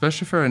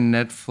 Especially for a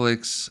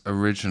Netflix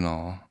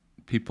original.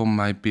 People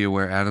might be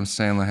aware Adam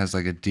Sandler has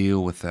like a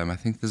deal with them. I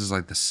think this is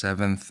like the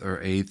 7th or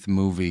 8th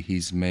movie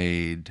he's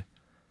made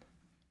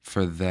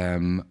for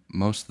them.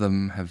 Most of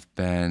them have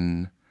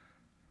been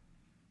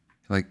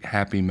like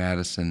Happy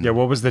Madison. Yeah,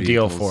 what was the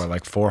deal vehicles. for?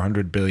 Like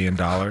 $400 billion?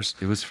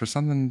 It was for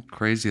something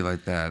crazy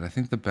like that. I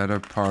think the better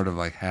part of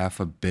like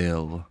 $500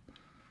 million.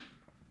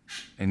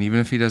 And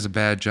even if he does a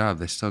bad job,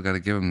 they still got to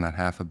give him that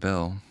 $500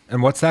 million.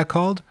 And what's that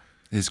called?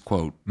 His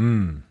quote.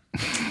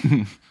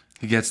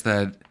 He gets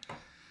that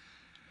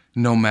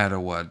no matter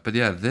what. But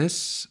yeah,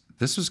 this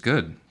was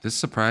good. This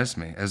surprised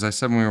me. As I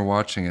said when we were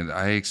watching it,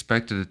 I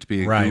expected it to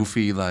be a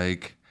goofy,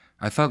 like,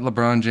 I thought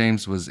LeBron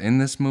James was in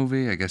this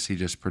movie. I guess he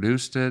just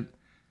produced it.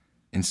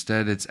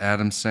 Instead, it's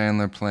Adam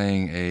Sandler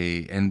playing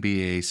a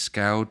NBA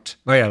scout.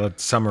 Oh yeah,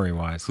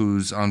 summary-wise.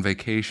 Who's on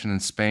vacation in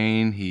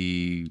Spain.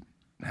 He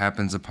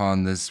happens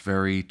upon this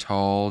very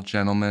tall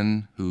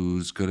gentleman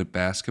who's good at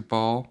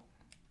basketball,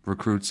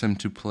 recruits him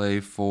to play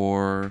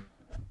for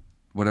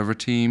whatever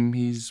team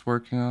he's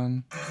working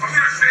on. I'm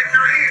gonna shake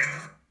your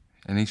hand.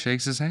 And he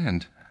shakes his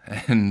hand.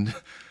 And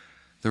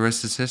the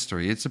rest is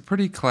history. It's a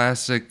pretty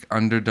classic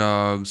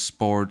underdog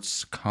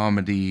sports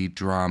comedy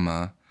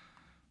drama.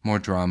 More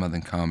drama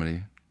than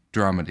comedy.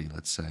 Dramedy,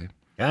 let's say.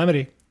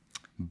 Comedy.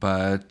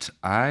 But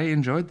I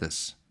enjoyed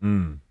this.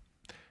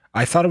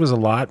 I thought it was a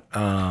lot.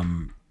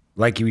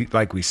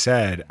 Like we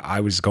said,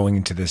 I was going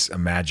into this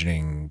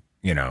imagining,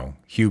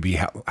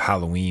 Hubie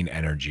Halloween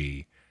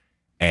energy,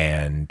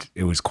 and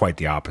it was quite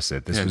the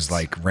opposite. This was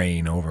like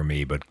Rain Over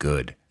Me, but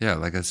good. Yeah,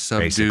 like a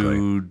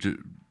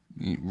subdued,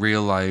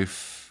 real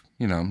life,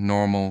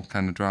 normal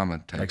kind of drama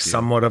type. Like deal.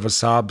 somewhat of a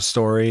sob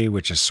story,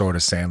 which is sort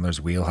of Sandler's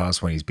wheelhouse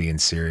when he's being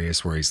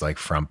serious, where he's like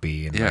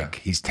frumpy and like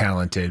he's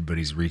talented, but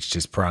he's reached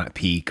his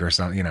peak or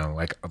something,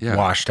 like a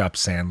washed up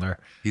Sandler.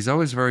 He's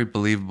always very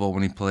believable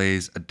when he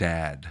plays a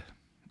dad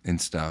and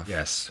stuff.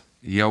 Yes.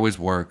 He always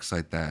works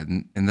like that.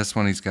 And in this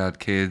one, he's got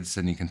kids,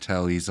 and you can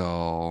tell he's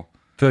all...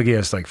 I feel like he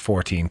has like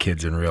 14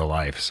 kids in real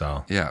life,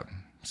 so... Yeah.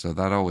 so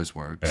that always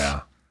works.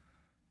 Yeah.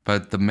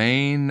 But the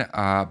main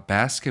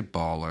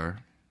basketballer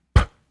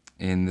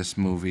in this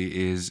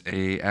movie is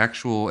a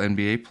actual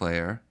NBA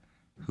player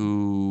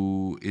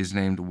who is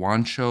named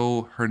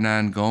Juancho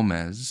Hernan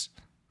Gomez.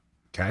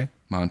 Okay.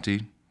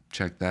 Monty,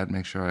 check that.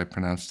 Make sure I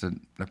pronounced it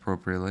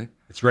appropriately.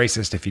 It's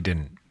racist if you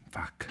didn't.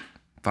 Fuck.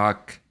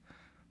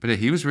 But yeah,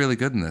 he was really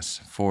good in this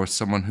for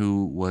someone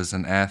who was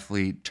an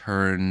athlete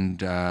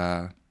turned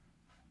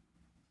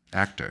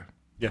actor.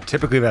 Yeah,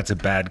 typically that's a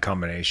bad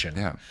combination.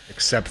 Yeah.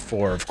 Except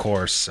for, of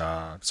course,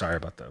 sorry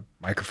about the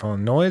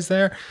microphone noise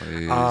there.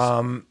 Please.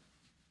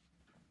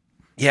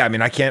 Yeah, I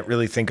mean, I can't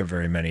really think of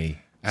very many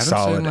Adam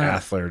solid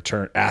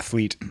Sandler-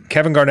 athlete.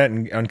 Kevin Garnett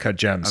and Uncut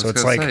Gems. So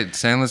it's like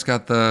Sandler's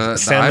got the eye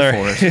Sandler,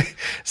 for it.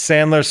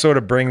 Sandler sort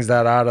of brings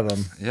that out of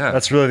them. Yeah.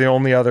 That's really the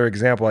only other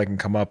example I can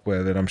come up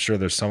with, and I'm sure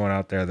there's someone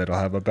out there that'll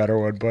have a better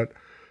one. But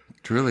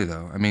Truly,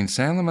 though. I mean,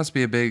 Sandler must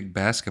be a big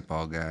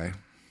basketball guy.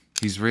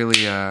 He's really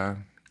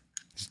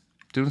he's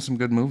doing some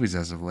good movies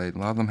as of late. A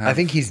lot of them have. I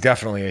think he's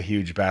definitely a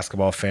huge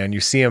basketball fan. You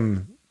see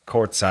him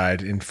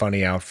courtside in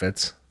funny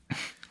outfits.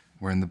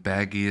 wearing the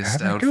baggiest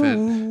outfit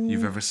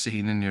you've ever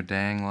seen in your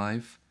dang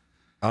life.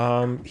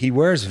 He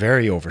wears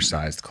very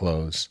oversized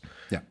clothes.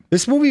 Yeah.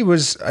 This movie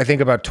was, I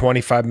think, about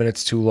 25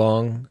 minutes too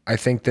long. I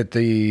think that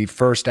the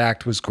first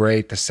act was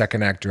great. The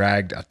second act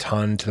dragged a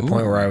ton to the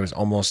point where I was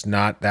almost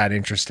not that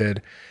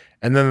interested.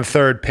 And then the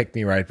third picked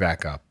me right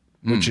back up,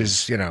 which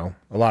is, you know,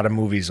 a lot of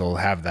movies will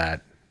have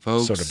that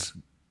Folks, sort of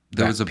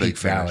there that was a big peak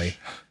valley.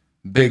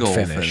 Big Big old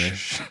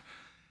finish.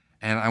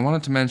 And I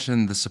wanted to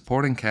mention the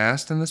supporting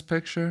cast in this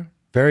picture.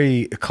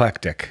 Very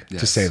eclectic, to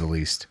Yes. say the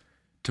least.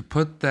 To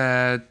put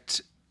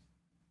that,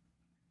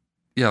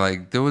 yeah,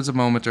 like there was a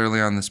moment early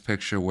on in this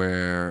picture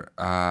where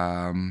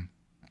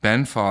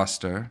Ben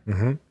Foster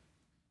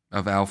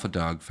of Alpha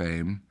Dog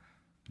fame,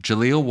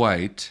 Jaleel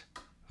White,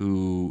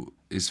 who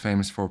is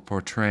famous for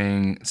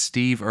portraying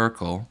Steve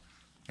Urkel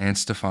and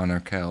Stefan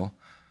Urkel,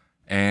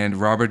 and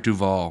Robert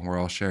Duvall were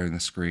all sharing the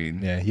screen.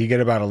 Yeah, you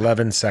get about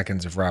 11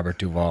 seconds of Robert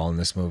Duvall in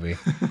this movie.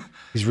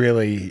 He's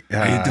really...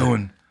 How you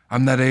doing?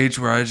 I'm that age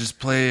where I just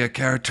play a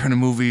character in a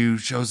movie who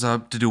shows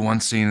up to do one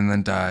scene and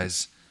then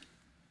dies.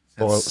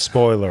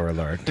 Spoiler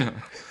alert.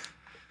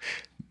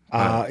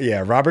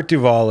 Yeah, Robert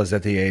Duvall is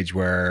at the age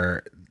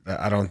where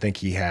I don't think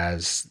he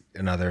has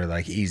another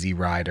like Easy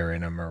Rider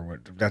in him or what.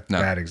 That's a No.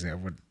 bad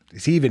example.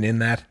 Is he even in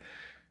that?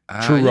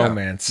 True Yeah.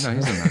 Romance. No,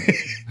 he's in that.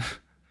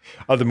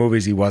 Other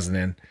movies he wasn't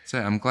in. So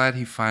I'm glad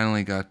he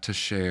finally got to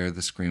share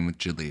the screen with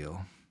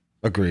Jaleel.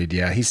 Agreed.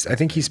 Yeah, I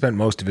think he spent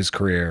most of his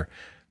career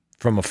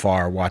from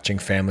afar watching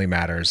Family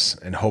Matters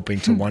and hoping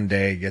to one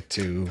day get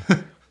to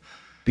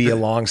be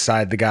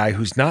alongside the guy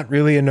who's not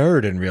really a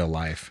nerd in real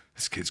life.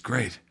 This kid's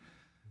great.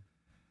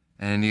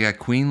 And you got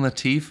Queen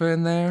Latifah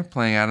in there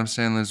playing Adam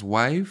Sandler's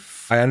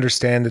wife. I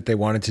understand that they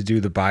wanted to do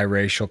the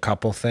biracial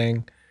couple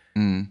thing,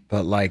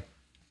 but like,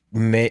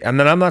 and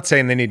then I'm not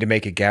saying they need to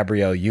make it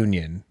Gabrielle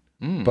Union,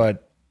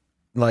 but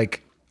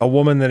like a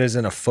woman that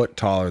isn't a foot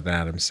taller than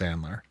Adam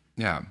Sandler,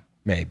 Yeah.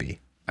 maybe.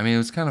 I mean, it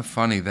was kind of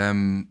funny,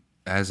 them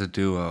as a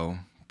duo.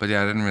 But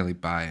yeah, I didn't really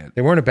buy it.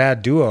 They weren't a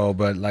bad duo,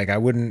 but like I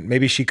wouldn't.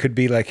 Maybe she could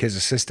be like his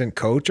assistant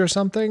coach or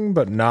something,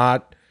 but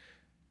not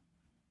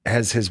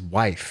as his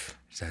wife.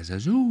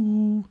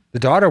 Zazazoo. The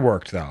daughter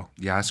worked though.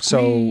 Yes, So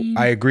queen.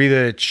 I agree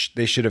that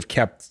they should have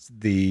kept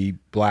the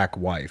black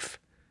wife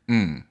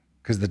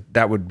because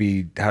that would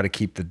be how to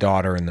keep the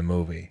daughter in the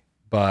movie.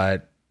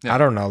 But I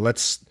don't know.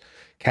 Let's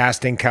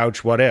casting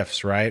couch what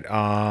ifs, right?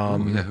 Yeah,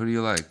 who do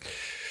you like?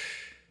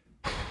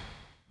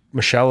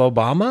 Michelle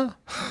Obama.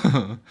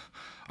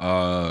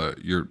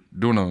 You're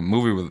doing a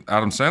movie with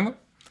Adam Sandler?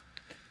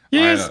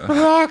 Yes,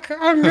 Barack.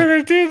 I'm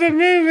gonna do the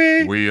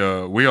movie.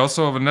 We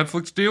also have a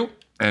Netflix deal,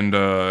 and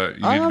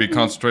you need to be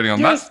concentrating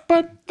on that.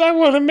 but I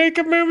want to make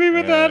a movie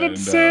with Adam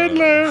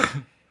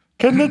Sandler.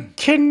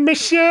 Can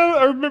Michelle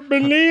or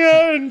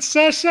Malia and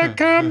Sasha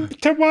come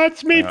to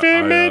watch me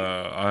film it?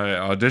 I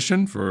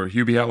auditioned for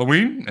Hubie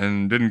Halloween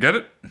and didn't get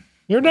it.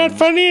 You're not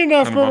funny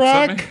enough, Kind of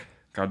upset Barack. me.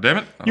 God damn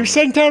it! You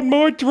sent out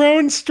more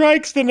drone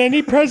strikes than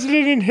any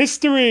president in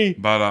history.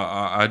 But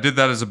I did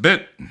that as a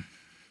bit.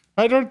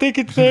 I don't think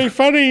it's very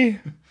funny.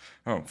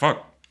 Oh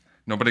fuck!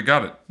 Nobody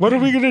got it. What are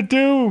we gonna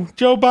do?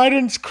 Joe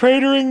Biden's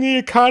cratering the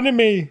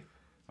economy.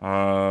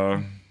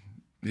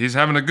 He's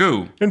having a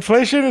goo.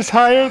 Inflation is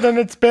higher than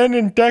it's been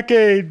in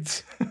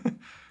decades.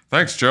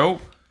 Thanks, Joe.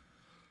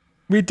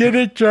 We did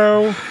it,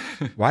 Joe.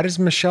 Why does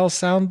Michelle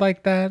sound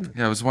like that?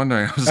 Yeah, I was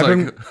wondering. I was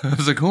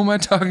I've like, who am I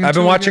talking to? I've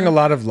been watching a again?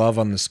 lot of Love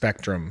on the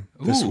Spectrum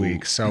this Ooh.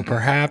 week, so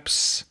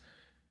perhaps.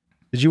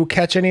 Did you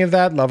catch any of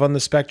that? Love on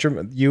the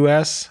Spectrum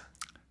US?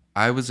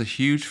 I was a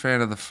huge fan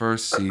of the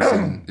first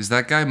season. Is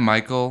that guy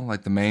Michael,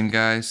 like the main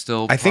guy,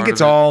 still? I think part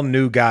it's of it? all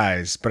new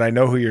guys, but I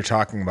know who you're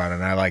talking about,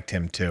 and I liked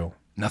him too.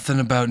 Nothing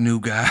about new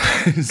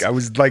guys. I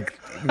was like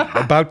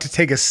about to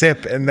take a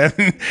sip, and then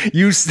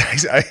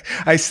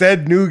I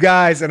said new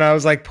guys, and I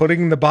was like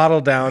putting the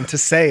bottle down to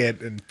say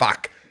it, and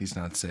fuck. He's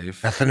not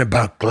safe. Nothing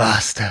about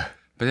Gloucester.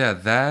 But yeah,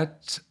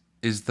 that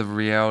is the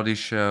reality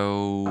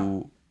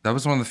show That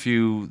was one of the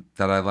few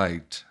that I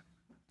liked.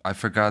 I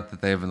forgot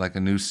that they have like a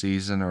new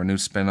season or a new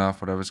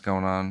spinoff, whatever's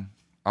going on.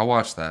 I'll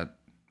watch that.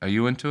 Are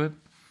you into it?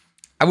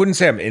 I wouldn't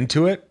say I'm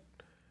into it,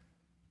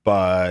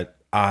 but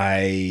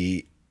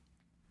I'm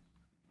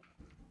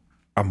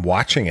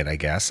watching it, I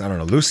guess. I don't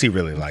know. Lucy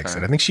really likes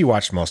it. I think she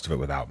watched most of it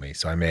without me,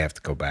 so I may have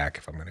to go back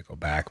if I'm going to go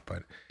back.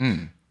 But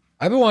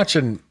I've been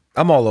watching.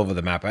 I'm all over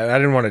the map. I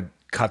didn't want to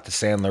cut the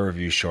Sandler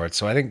review short,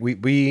 so I think we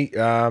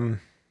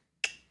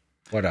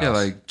what else? Yeah,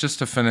 like just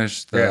to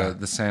finish the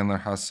Sandler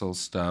Hustle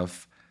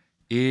stuff.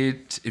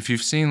 If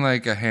you've seen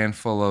like a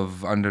handful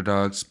of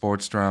underdog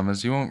sports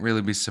dramas, you won't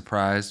really be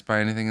surprised by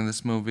anything in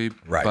this movie.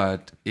 Right.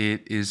 But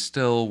it is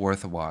still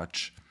worth a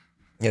watch.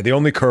 Yeah, the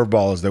only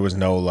curveball is there was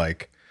no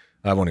like.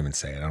 I won't even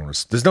say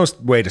it. There's no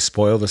way to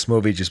spoil this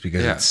movie just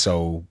because it's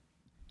so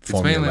formulaic.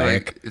 It's mainly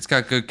like it's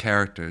got good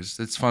characters.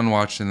 It's fun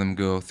watching them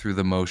go through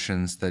the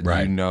motions that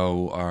you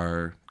know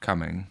are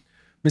coming.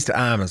 Mr.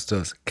 Amos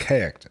does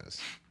characters.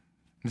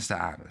 Mr.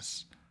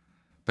 Amos.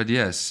 But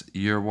yes,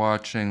 you're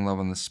watching Love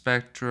on the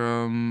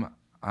Spectrum.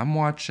 I'm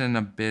watching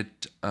a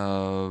bit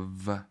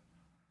of... What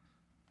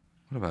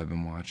have I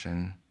been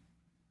watching?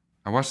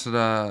 I watched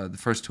the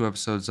first 2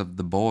 episodes of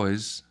The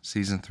Boys,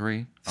 Season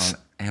 3, on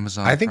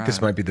Amazon I think Prime.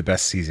 this might be the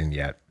best season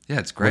yet. Yeah,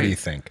 it's great. What do you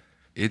think?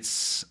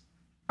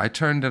 I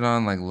turned it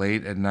on like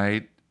late at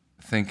night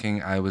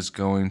thinking I was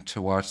going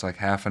to watch like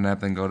half an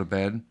ep and go to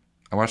bed.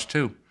 I watched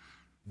 2.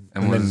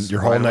 And then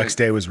your whole next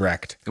day was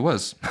wrecked. It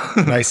was.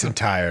 Nice and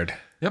tired.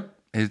 Yep.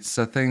 It's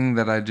a thing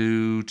that I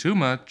do too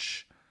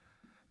much.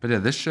 But yeah,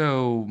 this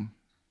show,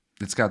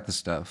 it's got the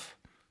stuff.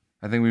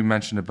 I think we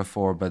mentioned it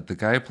before, but the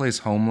guy who plays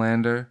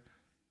Homelander,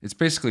 it's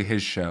basically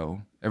his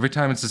show. Every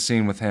time it's a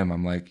scene with him,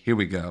 I'm like, here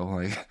we go.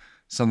 Like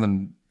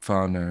something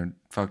fun or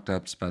fucked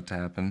up's about to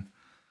happen.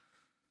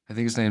 I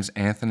think his name's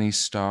Anthony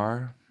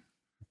Starr.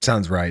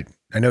 Sounds right.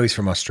 I know he's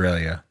from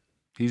Australia.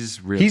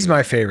 He's really He's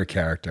my favorite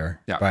character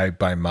Yeah.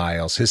 by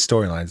miles. His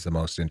storyline's the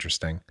most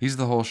interesting. He's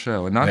the whole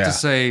show. And not Yeah. to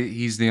say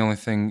he's the only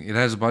thing. It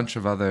has a bunch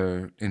of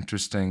other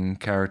interesting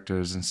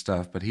characters and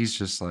stuff, but he's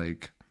just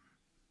like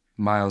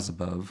miles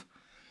above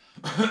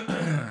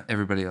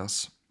everybody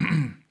else.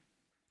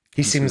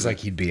 He seems like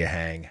he'd be a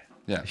hang.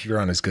 Yeah. If you're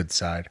on his good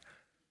side.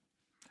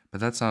 But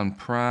that's on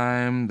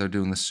Prime. They're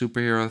doing the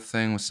superhero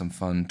thing with some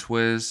fun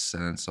twists,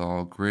 and it's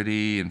all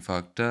gritty and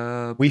fucked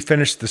up. We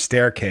finished The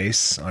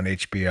Staircase on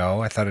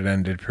HBO. I thought it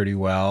ended pretty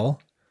well.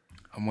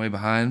 I'm way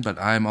behind, but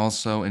I'm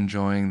also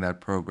enjoying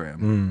that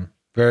program.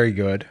 Very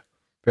good.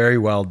 Very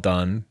well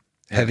done.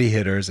 Heavy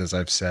hitters, as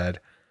I've said.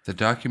 The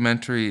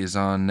documentary is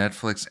on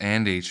Netflix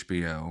and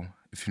HBO.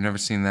 If you've never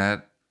seen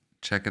that,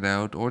 check it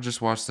out, or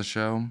just watch the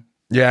show.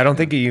 Yeah, I don't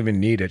think you even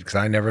need it because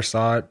I never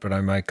saw it, but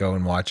I might go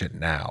and watch it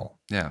now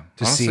Yeah.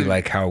 to see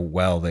like how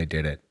well they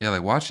did it. Yeah,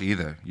 like watch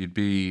either. You'd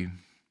be...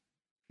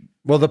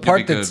 Well, the be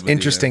part good that's with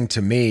interesting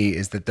to me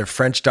is that the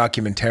French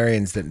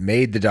documentarians that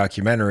made the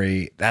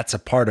documentary, that's a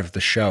part of the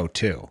show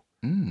too.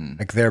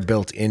 Like they're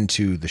built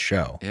into the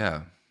show.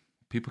 Yeah.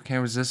 People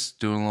can't resist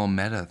doing a little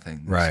meta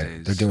thing these Right.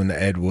 days. They're doing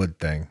the Ed Wood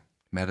thing.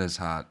 Meta's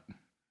hot.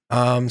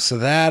 So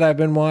that I've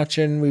been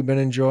watching. We've been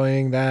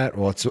enjoying that.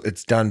 Well,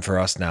 it's done for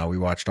us now. We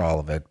watched all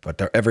of it, but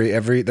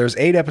there's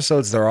 8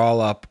 episodes. They're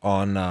all up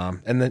on,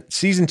 and then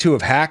season 2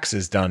 of Hacks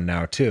is done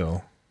now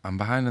too. I'm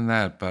behind in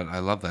that, but I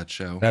love that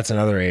show. That's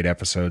another 8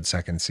 episode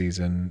second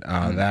season.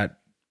 That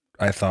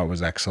I thought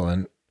was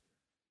excellent.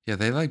 Yeah,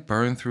 they like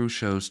burn through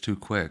shows too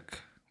quick.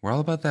 We're all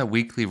about that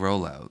weekly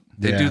rollout.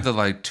 They Yeah. do the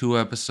like 2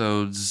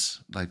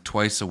 episodes like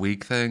twice a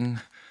week thing.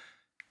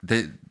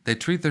 They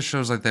treat their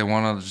shows like they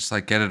want to just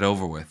like get it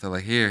over with. They're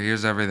like,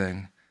 here's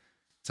everything.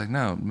 It's like,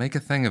 no, make a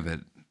thing of it.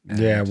 And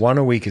Yeah, 1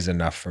 a week is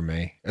enough for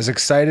me. As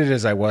excited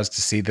as I was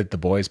to see that The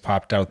Boys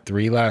popped out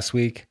 3 last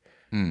week,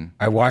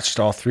 I watched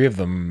all 3 of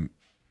them.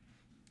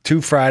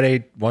 2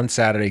 Friday, 1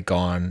 Saturday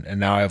gone, and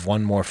now I have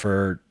 1 more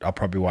I'll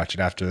probably watch it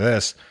after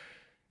this.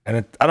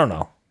 And I don't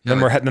know. Yeah,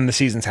 Then the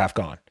season's half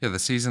gone. Yeah, the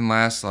season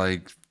lasts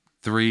like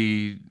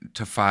 3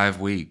 to 5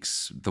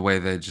 weeks. The way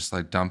they just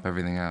like dump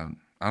everything out.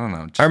 I don't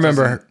know. It just I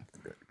remember doesn't-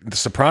 the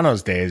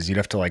Sopranos days, you'd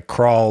have to like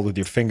crawl with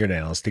your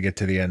fingernails to get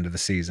to the end of the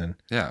season.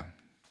 Yeah,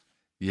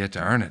 you had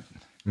to earn it.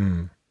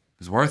 It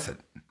was worth it.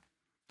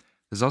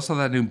 There's also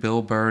that new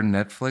Bill Burr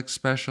Netflix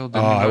special.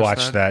 Didn't you I watch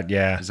watched that,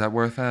 yeah. Is that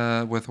worth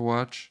a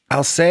watch?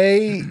 I'll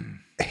say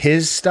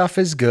his stuff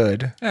is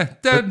good.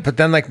 Dead. But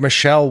then like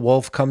Michelle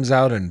Wolf comes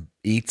out and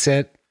eats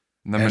it.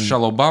 And then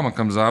Michelle Obama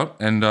comes out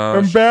and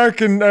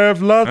back and I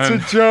have lots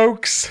of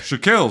jokes. she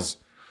kills.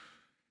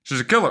 She's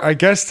a killer. I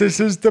guess this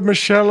is the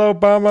Michelle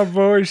Obama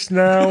voice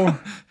now.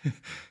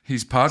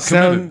 He's pot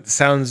committed.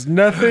 Sounds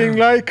nothing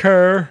like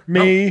her.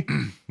 Me.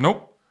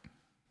 Nope.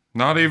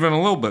 Not even a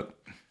little bit.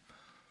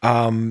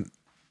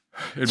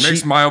 It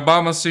makes my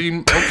Obama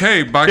seem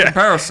okay by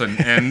comparison,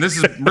 and this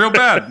is real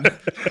bad.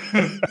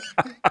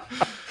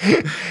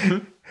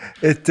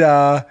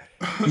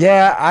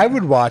 Yeah, I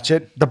would watch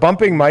it. The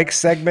bumping mic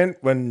segment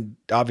when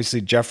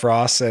obviously Jeff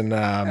Ross and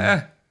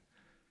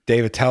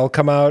Dave Attell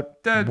come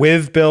out Dead.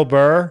 with Bill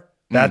Burr.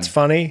 That's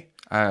funny.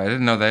 I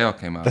didn't know they all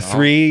came out. The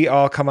three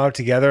all come out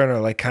together and are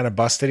like kind of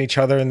busting each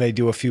other, and they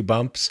do a few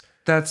bumps.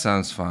 That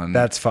sounds fun.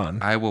 That's fun.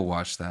 I will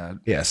watch that.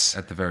 Yes.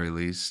 At the very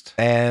least.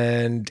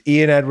 And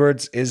Ian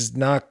Edwards is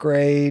not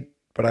great,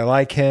 but I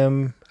like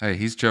him. Hey,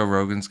 he's Joe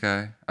Rogan's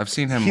guy. I've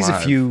seen him He's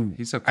live. a few.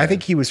 He's okay. I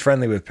think he was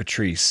friendly with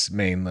Patrice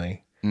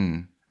mainly.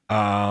 Mm.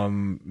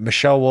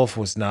 Michelle Wolf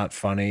was not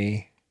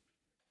funny.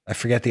 I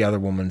forget the other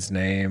woman's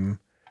name.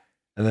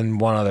 And then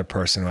one other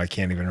person who I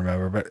can't even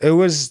remember, but it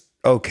was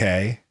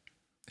okay.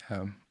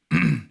 Yeah.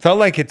 Felt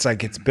like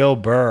it's Bill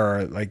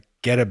Burr, like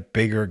get a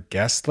bigger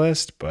guest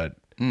list, but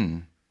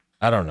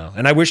I don't know.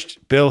 And I wish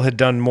Bill had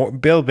done more.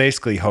 Bill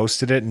basically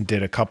hosted it and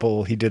did a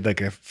couple. He did like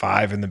a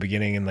 5 in the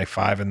beginning and like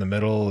 5 in the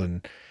middle.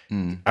 And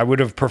I would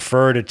have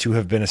preferred it to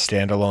have been a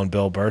standalone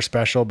Bill Burr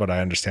special, but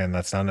I understand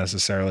that's not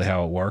necessarily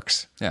how it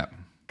works. Yeah.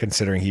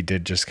 Considering he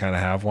did just kind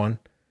of have one.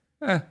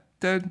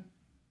 Dude.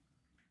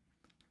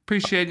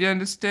 Appreciate you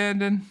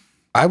understanding.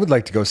 I would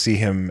like to go see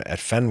him at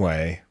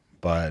Fenway,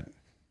 but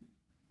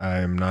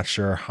I'm not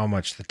sure how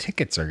much the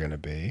tickets are going to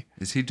be.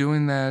 Is he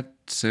doing that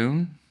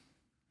soon?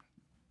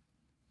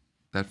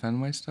 That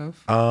Fenway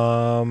stuff?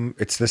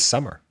 It's this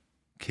summer,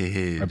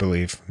 Kid. I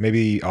believe.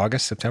 Maybe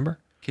August, September?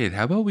 Kid,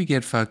 how about we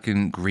get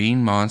fucking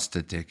Green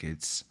Monster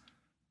tickets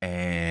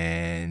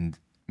and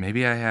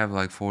maybe I have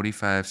like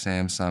 45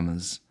 Sam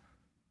Summers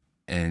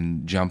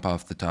and jump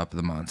off the top of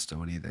the monster.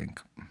 What do you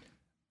think?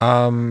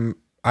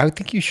 I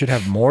think you should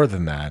have more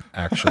than that,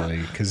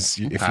 actually, because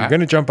if you're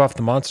going to jump off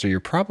the monster, you're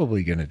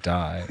probably going to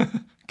die.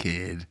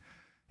 Kid,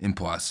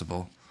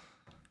 impossible.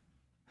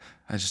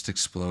 I just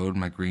explode.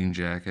 My green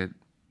jacket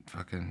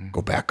fucking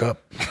Go back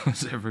up.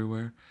 goes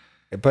everywhere.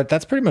 But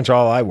that's pretty much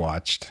all I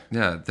watched.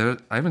 Yeah,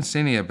 I haven't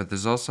seen it yet, but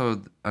there's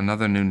also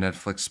another new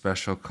Netflix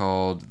special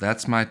called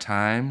That's My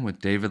Time with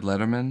David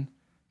Letterman.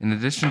 In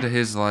addition to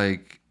his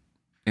like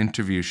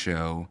interview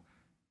show,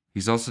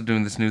 he's also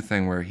doing this new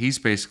thing where he's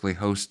basically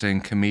hosting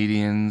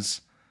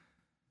comedians.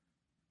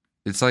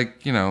 It's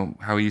like, you know,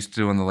 how he used to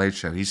do on The Late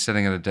Show. He's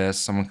sitting at a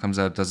desk, someone comes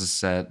out, does a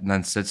set, and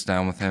then sits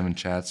down with him and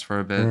chats for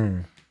a bit.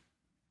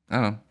 I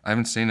don't know. I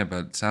haven't seen it,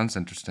 but it sounds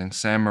interesting.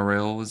 Sam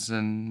Morril was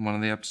in one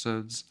of the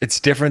episodes. It's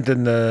different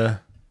than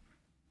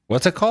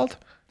what's it called?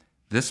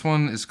 This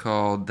one is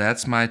called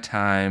That's My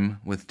Time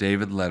with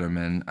David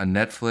Letterman, a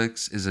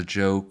Netflix is a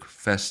Joke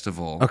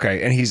festival.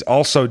 Okay, and he's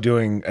also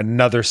doing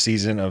another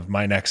season of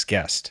My Next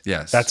Guest.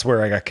 Yes. That's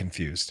where I got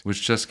confused.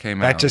 Which just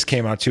came out. That just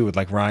came out too with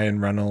like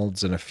Ryan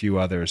Reynolds and a few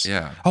others.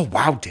 Yeah. Oh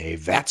wow,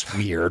 Dave, that's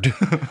weird.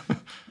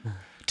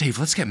 Dave,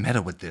 let's get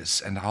meta with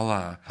this, and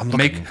I'll I'm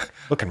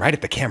looking right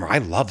at the camera. I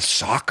love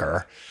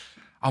soccer.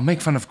 I'll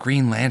make fun of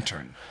Green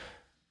Lantern.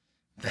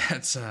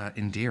 That's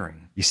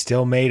endearing. You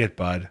still made it,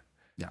 bud.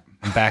 Yeah.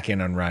 I'm back in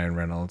on Ryan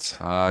Reynolds.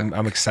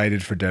 I'm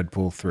excited for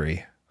Deadpool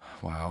 3.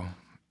 Wow.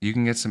 You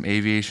can get some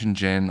aviation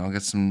gin. I'll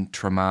get some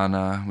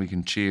Tremana. We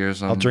can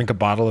cheers. I'll drink a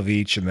bottle of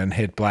each and then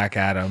hit Black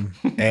Adam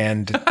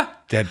and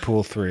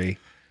Deadpool 3.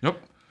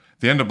 Yep.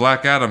 The end of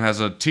Black Adam has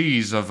a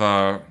tease of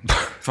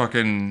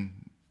fucking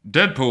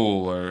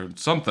Deadpool or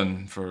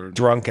something for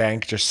Drunk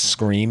Ank just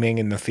screaming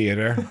in the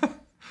theater.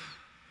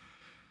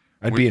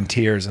 I'd be in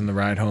tears on the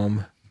ride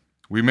home.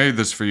 We made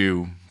this for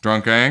you,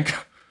 Drunk Ank.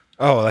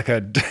 Oh, like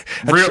a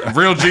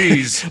Real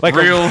G's. Like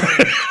real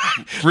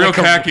like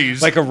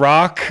khakis. like a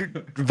Rock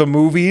the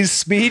Movies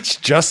speech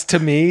just to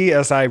me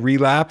as I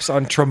relapse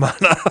on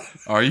Tremana.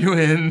 Are you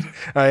in?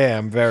 I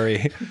am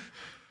very.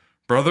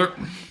 Brother?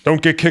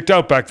 Don't get kicked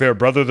out back there,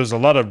 brother. There's a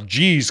lot of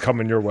G's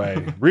coming your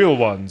way. Real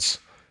ones.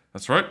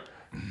 That's right.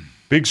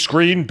 Big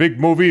screen, big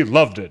movie,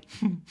 loved it.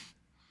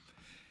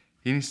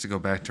 He needs to go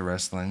back to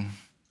wrestling.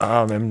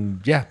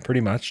 And yeah,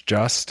 pretty much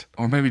just.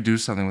 Or maybe do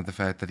something with the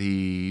fact that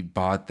he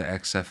bought the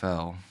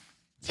XFL.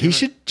 He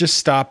should just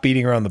stop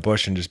beating around the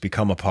bush and just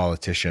become a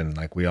politician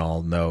like we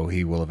all know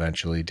he will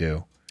eventually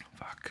do.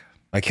 Fuck.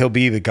 Like he'll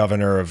be the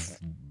governor of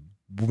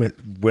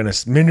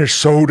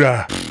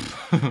Minnesota.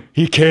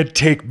 He can't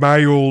take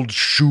my old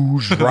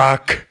shoes,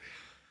 Rock.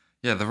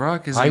 Yeah, The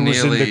Rock is I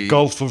was nearly... in the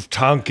Gulf of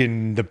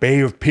Tonkin, the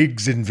Bay of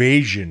Pigs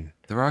invasion.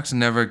 The Rock's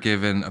never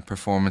given a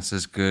performance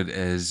as good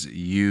as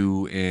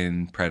you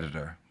in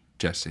Predator,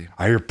 Jesse.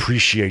 I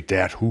appreciate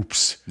that,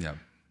 Hoops. Yeah.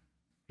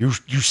 You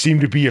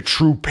seem to be a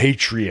true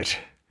patriot.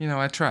 You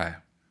know, I try.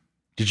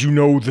 Did you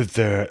know that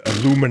the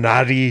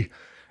Illuminati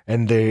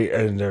and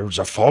there's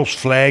a false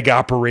flag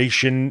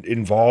operation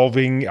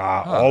involving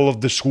all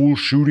of the school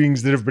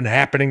shootings that have been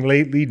happening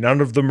lately?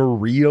 None of them are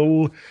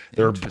real.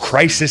 They're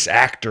crisis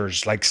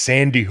actors like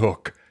Sandy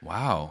Hook.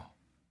 Wow.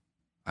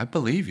 I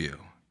believe you,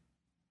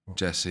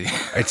 Jesse.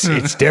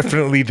 It's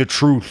definitely the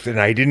truth,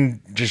 and I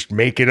didn't just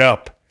make it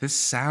up. This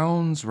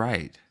sounds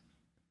right.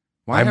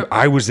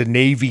 I was a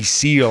Navy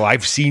SEAL.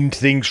 I've seen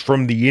things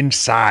from the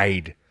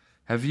inside.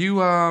 Have you,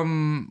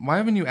 why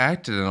haven't you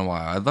acted in a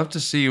while? I'd love to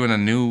see you in a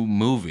new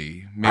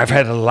movie. Maybe. I've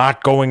had a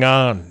lot going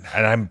on,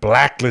 and I'm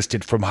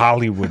blacklisted from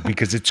Hollywood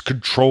because it's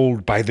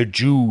controlled by the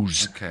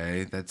Jews.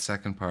 Okay, that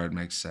second part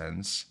makes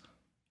sense.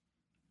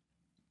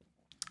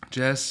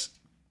 Jess,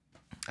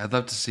 I'd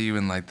love to see you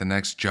in, like, the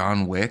next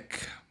John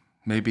Wick.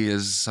 Maybe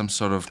as some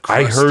sort of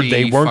I heard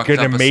they crusty, weren't fucked going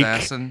to up make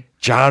assassin.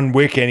 John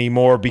Wick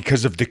anymore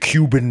because of the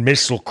Cuban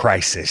Missile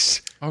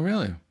Crisis. Oh,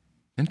 really?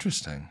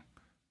 Interesting.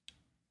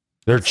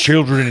 There are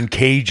children in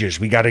cages.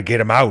 We got to get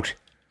them out.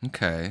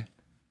 Okay.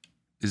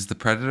 Is the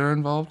Predator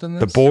involved in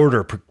this? The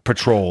Border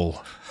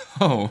Patrol.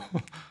 Oh.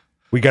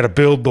 We got to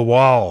build the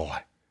wall.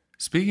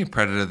 Speaking of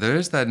Predator, there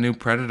is that new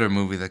Predator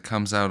movie that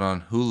comes out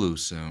on Hulu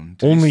soon.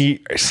 Did you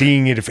Only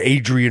seeing it if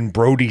Adrian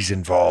Brody's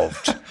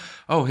involved.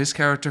 Oh, his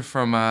character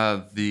from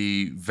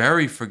the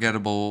very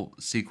forgettable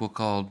sequel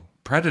called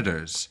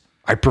Predators.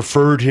 I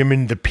preferred him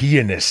in The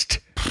Pianist.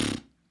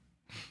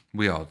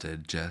 We all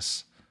did,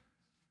 Jess.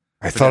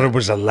 I thought it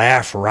was a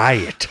laugh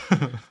riot.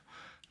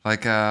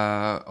 Like,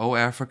 Oh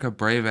Africa,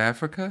 Brave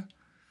Africa?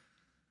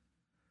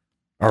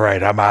 All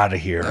right, I'm out of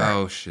here.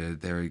 Oh,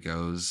 shit. There he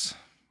goes.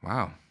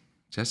 Wow.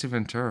 Jesse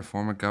Ventura,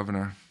 former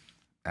governor,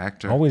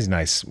 actor. Always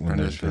nice when Friend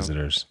of there's the show.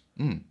 visitors.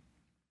 Mm.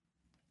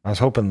 I was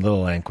hoping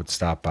Little Ank would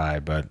stop by,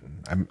 but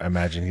I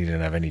imagine he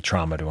didn't have any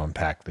trauma to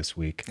unpack this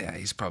week. Yeah,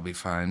 he's probably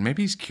fine.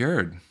 Maybe he's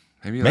cured.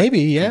 Maybe,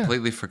 yeah.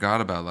 Completely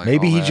forgot about like.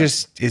 Maybe all he that.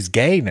 just is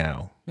gay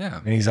now. Yeah.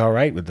 And he's all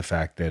right with the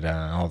fact that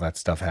all that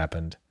stuff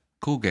happened.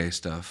 Cool gay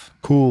stuff.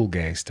 Cool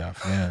gay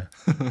stuff, yeah.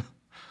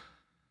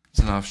 It's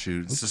an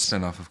offshoot. It's a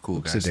spinoff of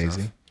Cool Guy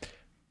Oopsie-daisy.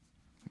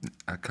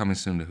 stuff. Coming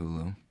soon to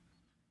Hulu.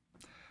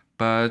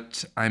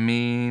 But I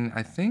mean,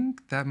 I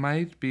think that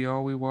might be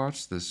all we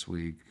watched this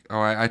week. Oh,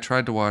 I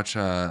tried to watch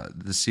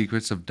The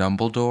Secrets of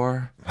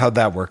Dumbledore. How'd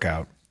that work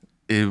out?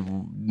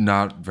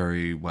 Not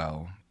very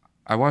well.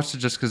 I watched it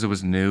just because it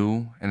was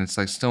new and it's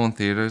like still in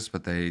theaters,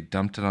 but they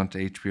dumped it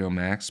onto HBO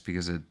Max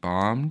because it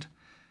bombed.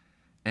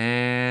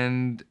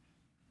 And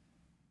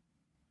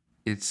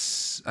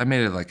I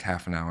made it like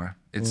half an hour.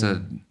 It's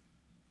a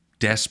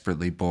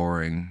desperately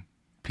boring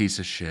piece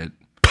of shit.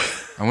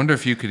 I wonder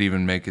if you could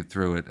even make it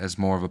through it as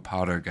more of a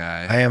Potter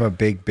guy. I am a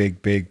big,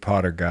 big, big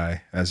Potter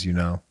guy, as you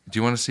know. Do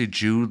you want to see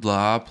Jude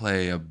Law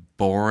play a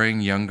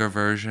boring younger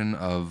version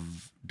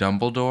of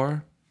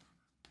Dumbledore?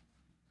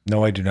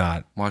 No, I do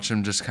not. Watch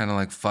him just kind of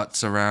like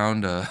futz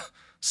around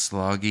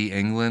sloggy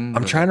England.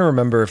 I'm trying to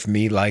remember if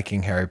me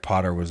liking Harry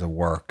Potter was a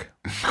work.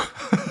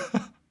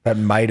 That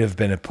might have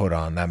been a put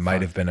on. That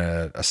might have been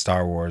a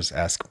Star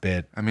Wars-esque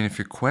bit. I mean, if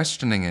you're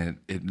questioning it,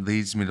 it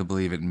leads me to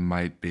believe it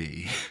might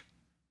be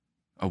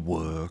a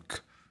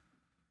work.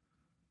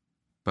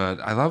 But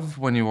I love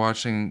when you're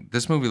watching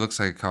this movie. Looks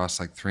like it costs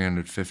like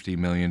 $350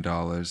 million,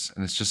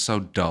 and it's just so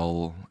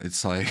dull.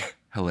 It's like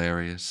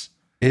hilarious.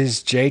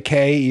 Is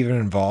J.K. even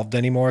involved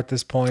anymore at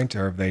this point,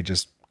 or have they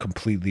just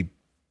completely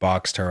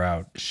boxed her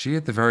out? She,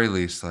 at the very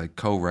least, like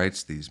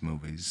co-writes these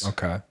movies.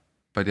 Okay.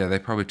 But yeah, they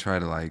probably try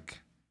to like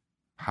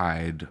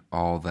hide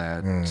all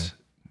that,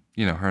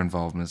 her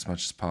involvement as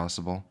much as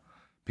possible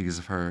because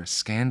of her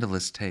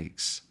scandalous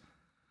takes.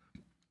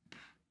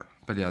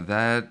 But yeah,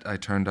 that I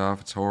turned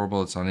off. It's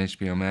horrible. It's on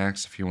HBO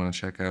Max if you want to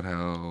check out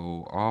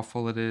how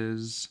awful it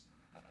is.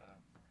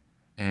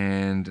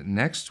 And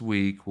next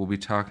week, we'll be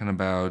talking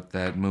about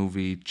that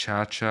movie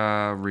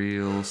Cha-Cha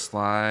Real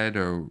Slide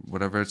or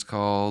whatever it's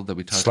called that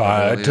we talked about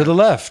Slide earlier. to the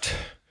left.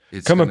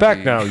 It's Coming gonna back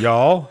be now,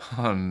 y'all.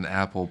 on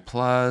Apple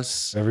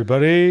Plus.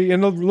 Everybody in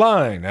the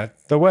line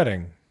at the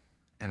wedding.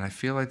 And I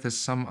feel like there's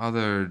something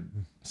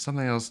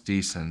else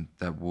decent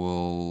that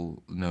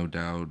we'll no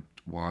doubt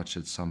watch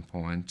at some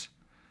point.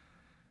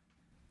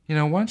 Why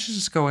don't you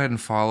just go ahead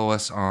and follow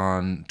us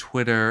on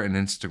Twitter and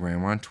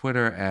Instagram. We're on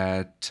Twitter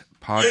at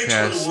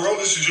Podcast Twitter world,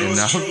 this is yours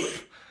Enough. truly.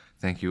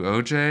 Thank you,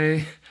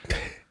 OJ.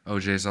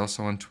 OJ's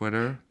also on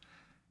Twitter.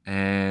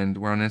 And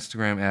we're on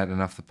Instagram at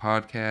Enough the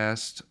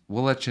Podcast.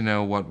 We'll let you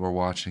know what we're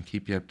watching,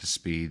 keep you up to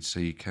speed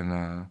so you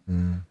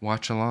can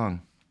watch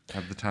along.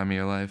 Have the time of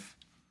your life.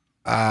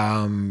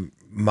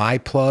 My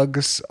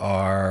plugs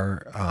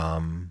are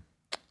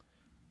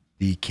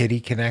the Kitty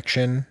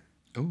Connection.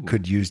 Ooh.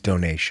 Could use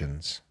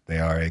donations. They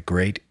are a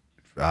great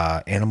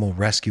animal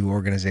rescue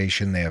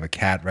organization. They have a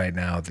cat right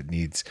now that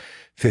needs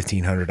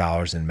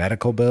 $1,500 in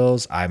medical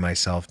bills. I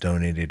myself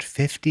donated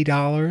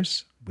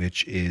 $50,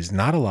 which is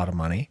not a lot of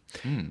money,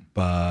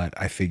 but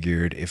I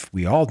figured if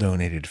we all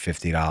donated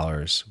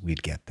 $50,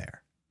 we'd get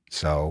there.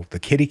 So the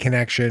Kitty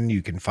Connection,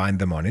 you can find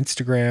them on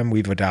Instagram.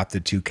 We've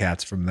adopted 2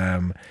 cats from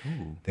them.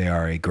 Ooh. They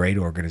are a great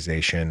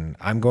organization.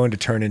 I'm going to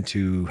turn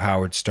into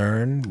Howard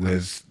Stern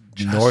with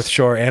North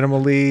Shore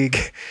Animal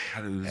League.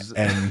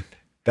 And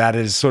that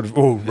is sort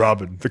of,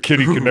 Robin, the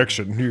Kitty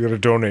Connection. You got to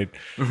donate.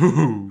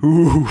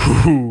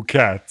 Ooh,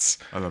 cats.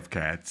 I love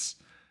cats.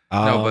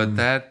 No, but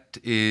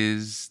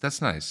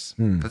that's nice.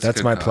 That's a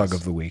good my cause. plug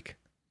of the week.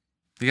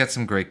 You got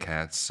some great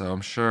cats, so I'm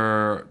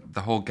sure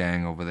the whole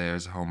gang over there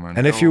is a home run.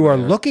 And if Go you over are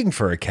there. looking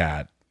for a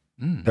cat,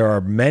 there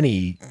are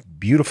many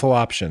beautiful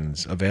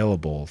options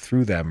available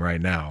through them right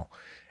now.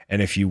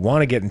 And if you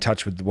want to get in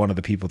touch with one of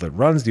the people that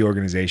runs the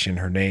organization,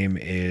 her name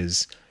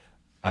is,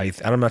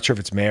 I'm not sure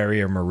if it's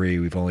Mary or Marie.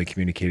 We've only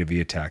communicated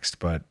via text,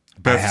 but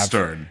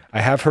Stern.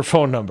 I have her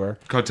phone number.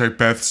 Contact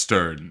Beth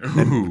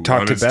Stern.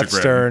 Talk to Beth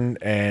Stern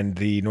and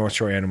the North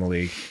Shore Animal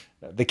League.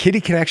 The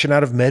Kitty Connection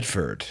out of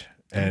Medford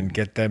and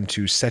get them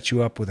to set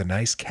you up with a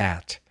nice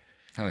cat.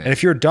 Oh, yeah. And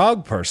if you're a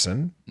dog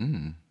person,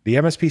 the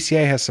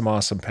MSPCA has some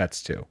awesome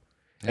pets too.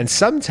 And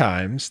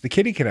sometimes the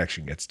Kitty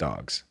Connection gets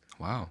dogs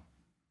Wow.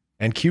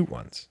 and cute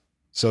ones.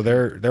 So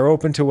they're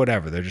open to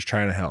whatever. They're just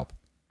trying to help.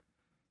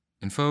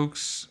 And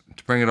folks,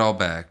 to bring it all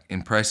back,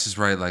 in Price is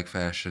Right like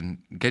fashion,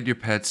 get your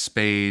pets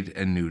spayed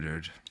and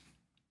neutered.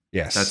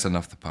 Yes. That's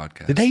enough the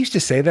podcast. Did they used to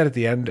say that at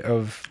the end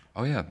of...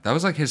 Oh, yeah. That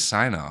was like his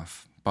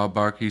sign-off. Bob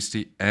Barker used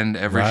to end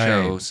every Right.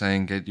 show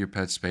saying, get your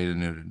pets spayed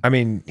and neutered. I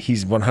mean,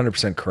 he's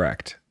 100%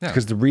 correct. Yeah.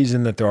 Because the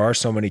reason that there are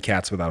so many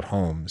cats without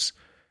homes,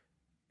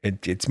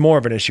 it's more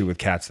of an issue with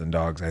cats than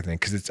dogs, I think.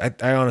 Because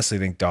I honestly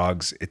think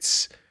dogs,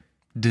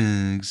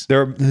 Dogs.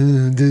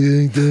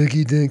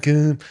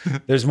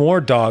 there's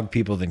more dog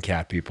people than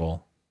cat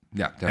people.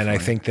 Yeah, definitely. And I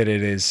think that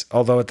it is,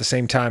 although at the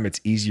same time,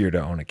 it's easier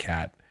to own a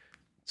cat.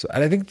 So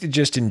and I think that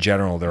just in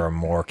general, there are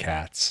more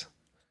cats.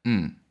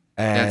 And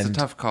Yeah, it's a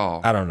tough call.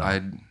 I don't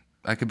know.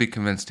 I could be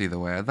convinced either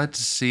way. I'd like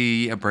to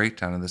see a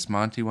breakdown of this.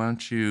 Monty, why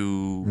don't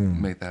you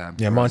make that happen?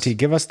 Yeah, for Monty, us?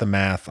 give us the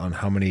math on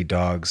how many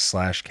dogs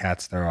 /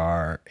 cats there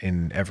are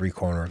in every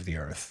corner of the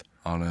earth.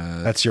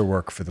 That's your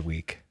work for the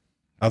week.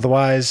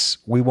 Otherwise,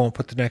 we won't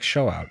put the next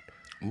show out.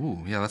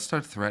 Ooh, yeah, let's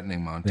start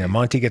threatening Monty. Yeah,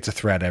 Monty gets a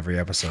threat every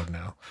episode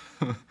now.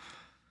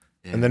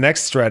 And the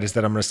next threat is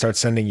that I'm going to start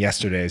sending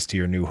yesterdays to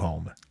your new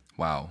home.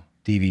 Wow.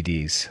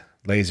 DVDs,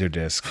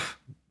 Laserdisc,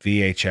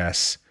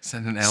 VHS,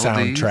 Sending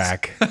LDs?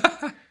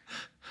 soundtrack,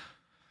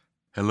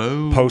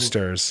 Hello.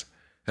 posters.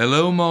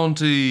 Hello,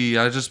 Monty.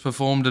 I just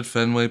performed at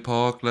Fenway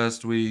Park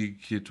last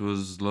week. It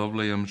was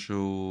lovely, I'm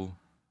sure.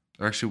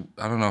 Or actually,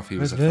 I don't know if he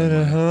was at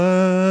Fenway.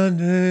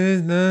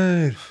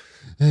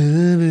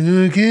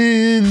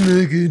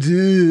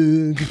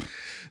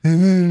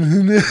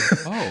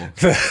 Oh,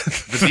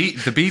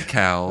 the beat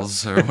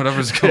cows or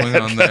whatever's going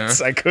on there.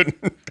 I couldn't.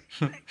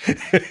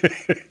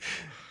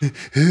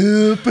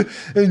 Help!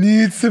 I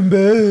need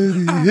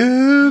somebody.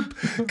 Help!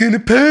 Gonna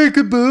pack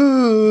a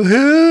ball.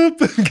 Help!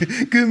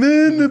 Come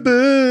in the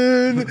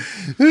band.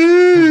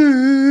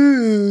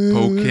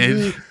 Poke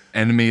Kid,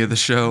 enemy of the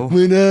show.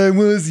 When I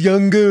was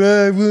younger,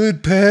 I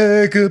would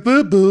pack up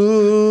a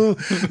ball.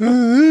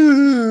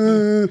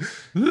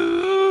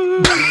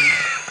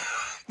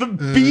 The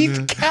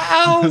beat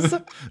cows.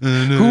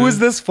 Who is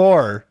this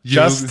for?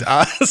 Just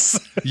us.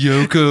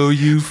 Yoko,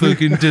 you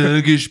fucking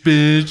doggish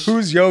bitch.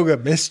 Who's Yoga?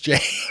 Miss Jane.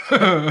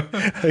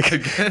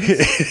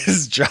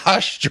 Is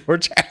Josh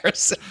George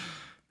Harrison?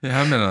 Yeah,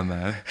 I'm in on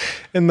that.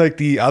 And like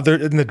the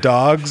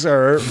dogs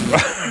are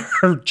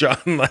John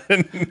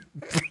Lennon.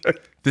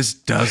 This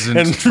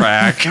doesn't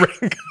track.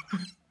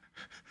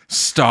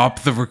 Stop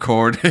the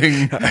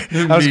recording.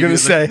 I was going to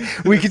say,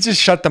 we could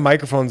just shut the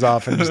microphones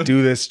off and just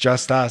do this,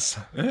 just us.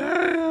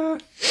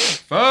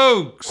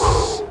 Folks,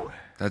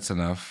 that's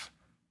enough.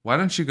 Why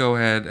don't you go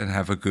ahead and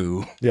have a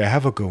goo? Yeah,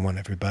 have a good one,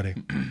 everybody.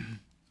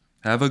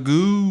 Have a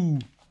goo.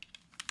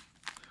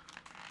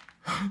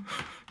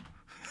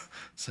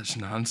 Such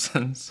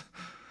nonsense.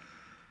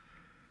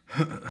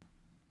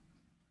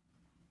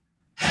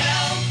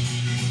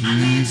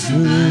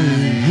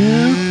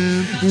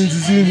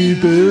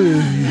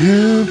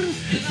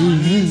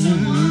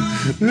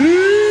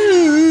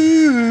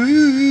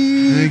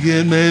 I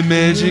get my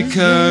magic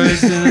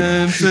cards and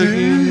I'm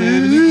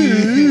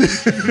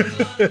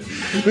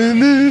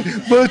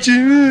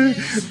fucking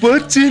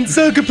watching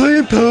soccer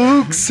playing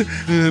pokes.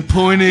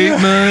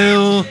 0.8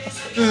 mile.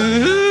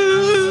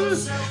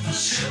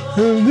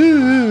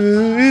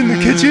 In the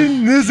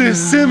kitchen, there's a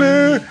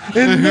simmer.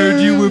 And I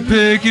heard you were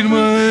packing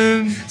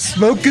one.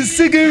 Smoke a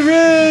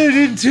cigarette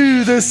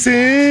into the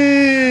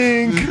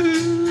sink.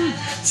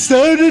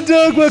 Start a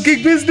dog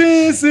walking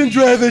business and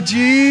drive a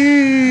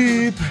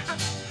Jeep.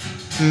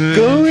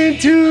 Going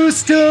to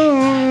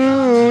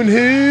Stone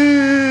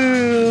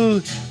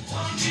Hill.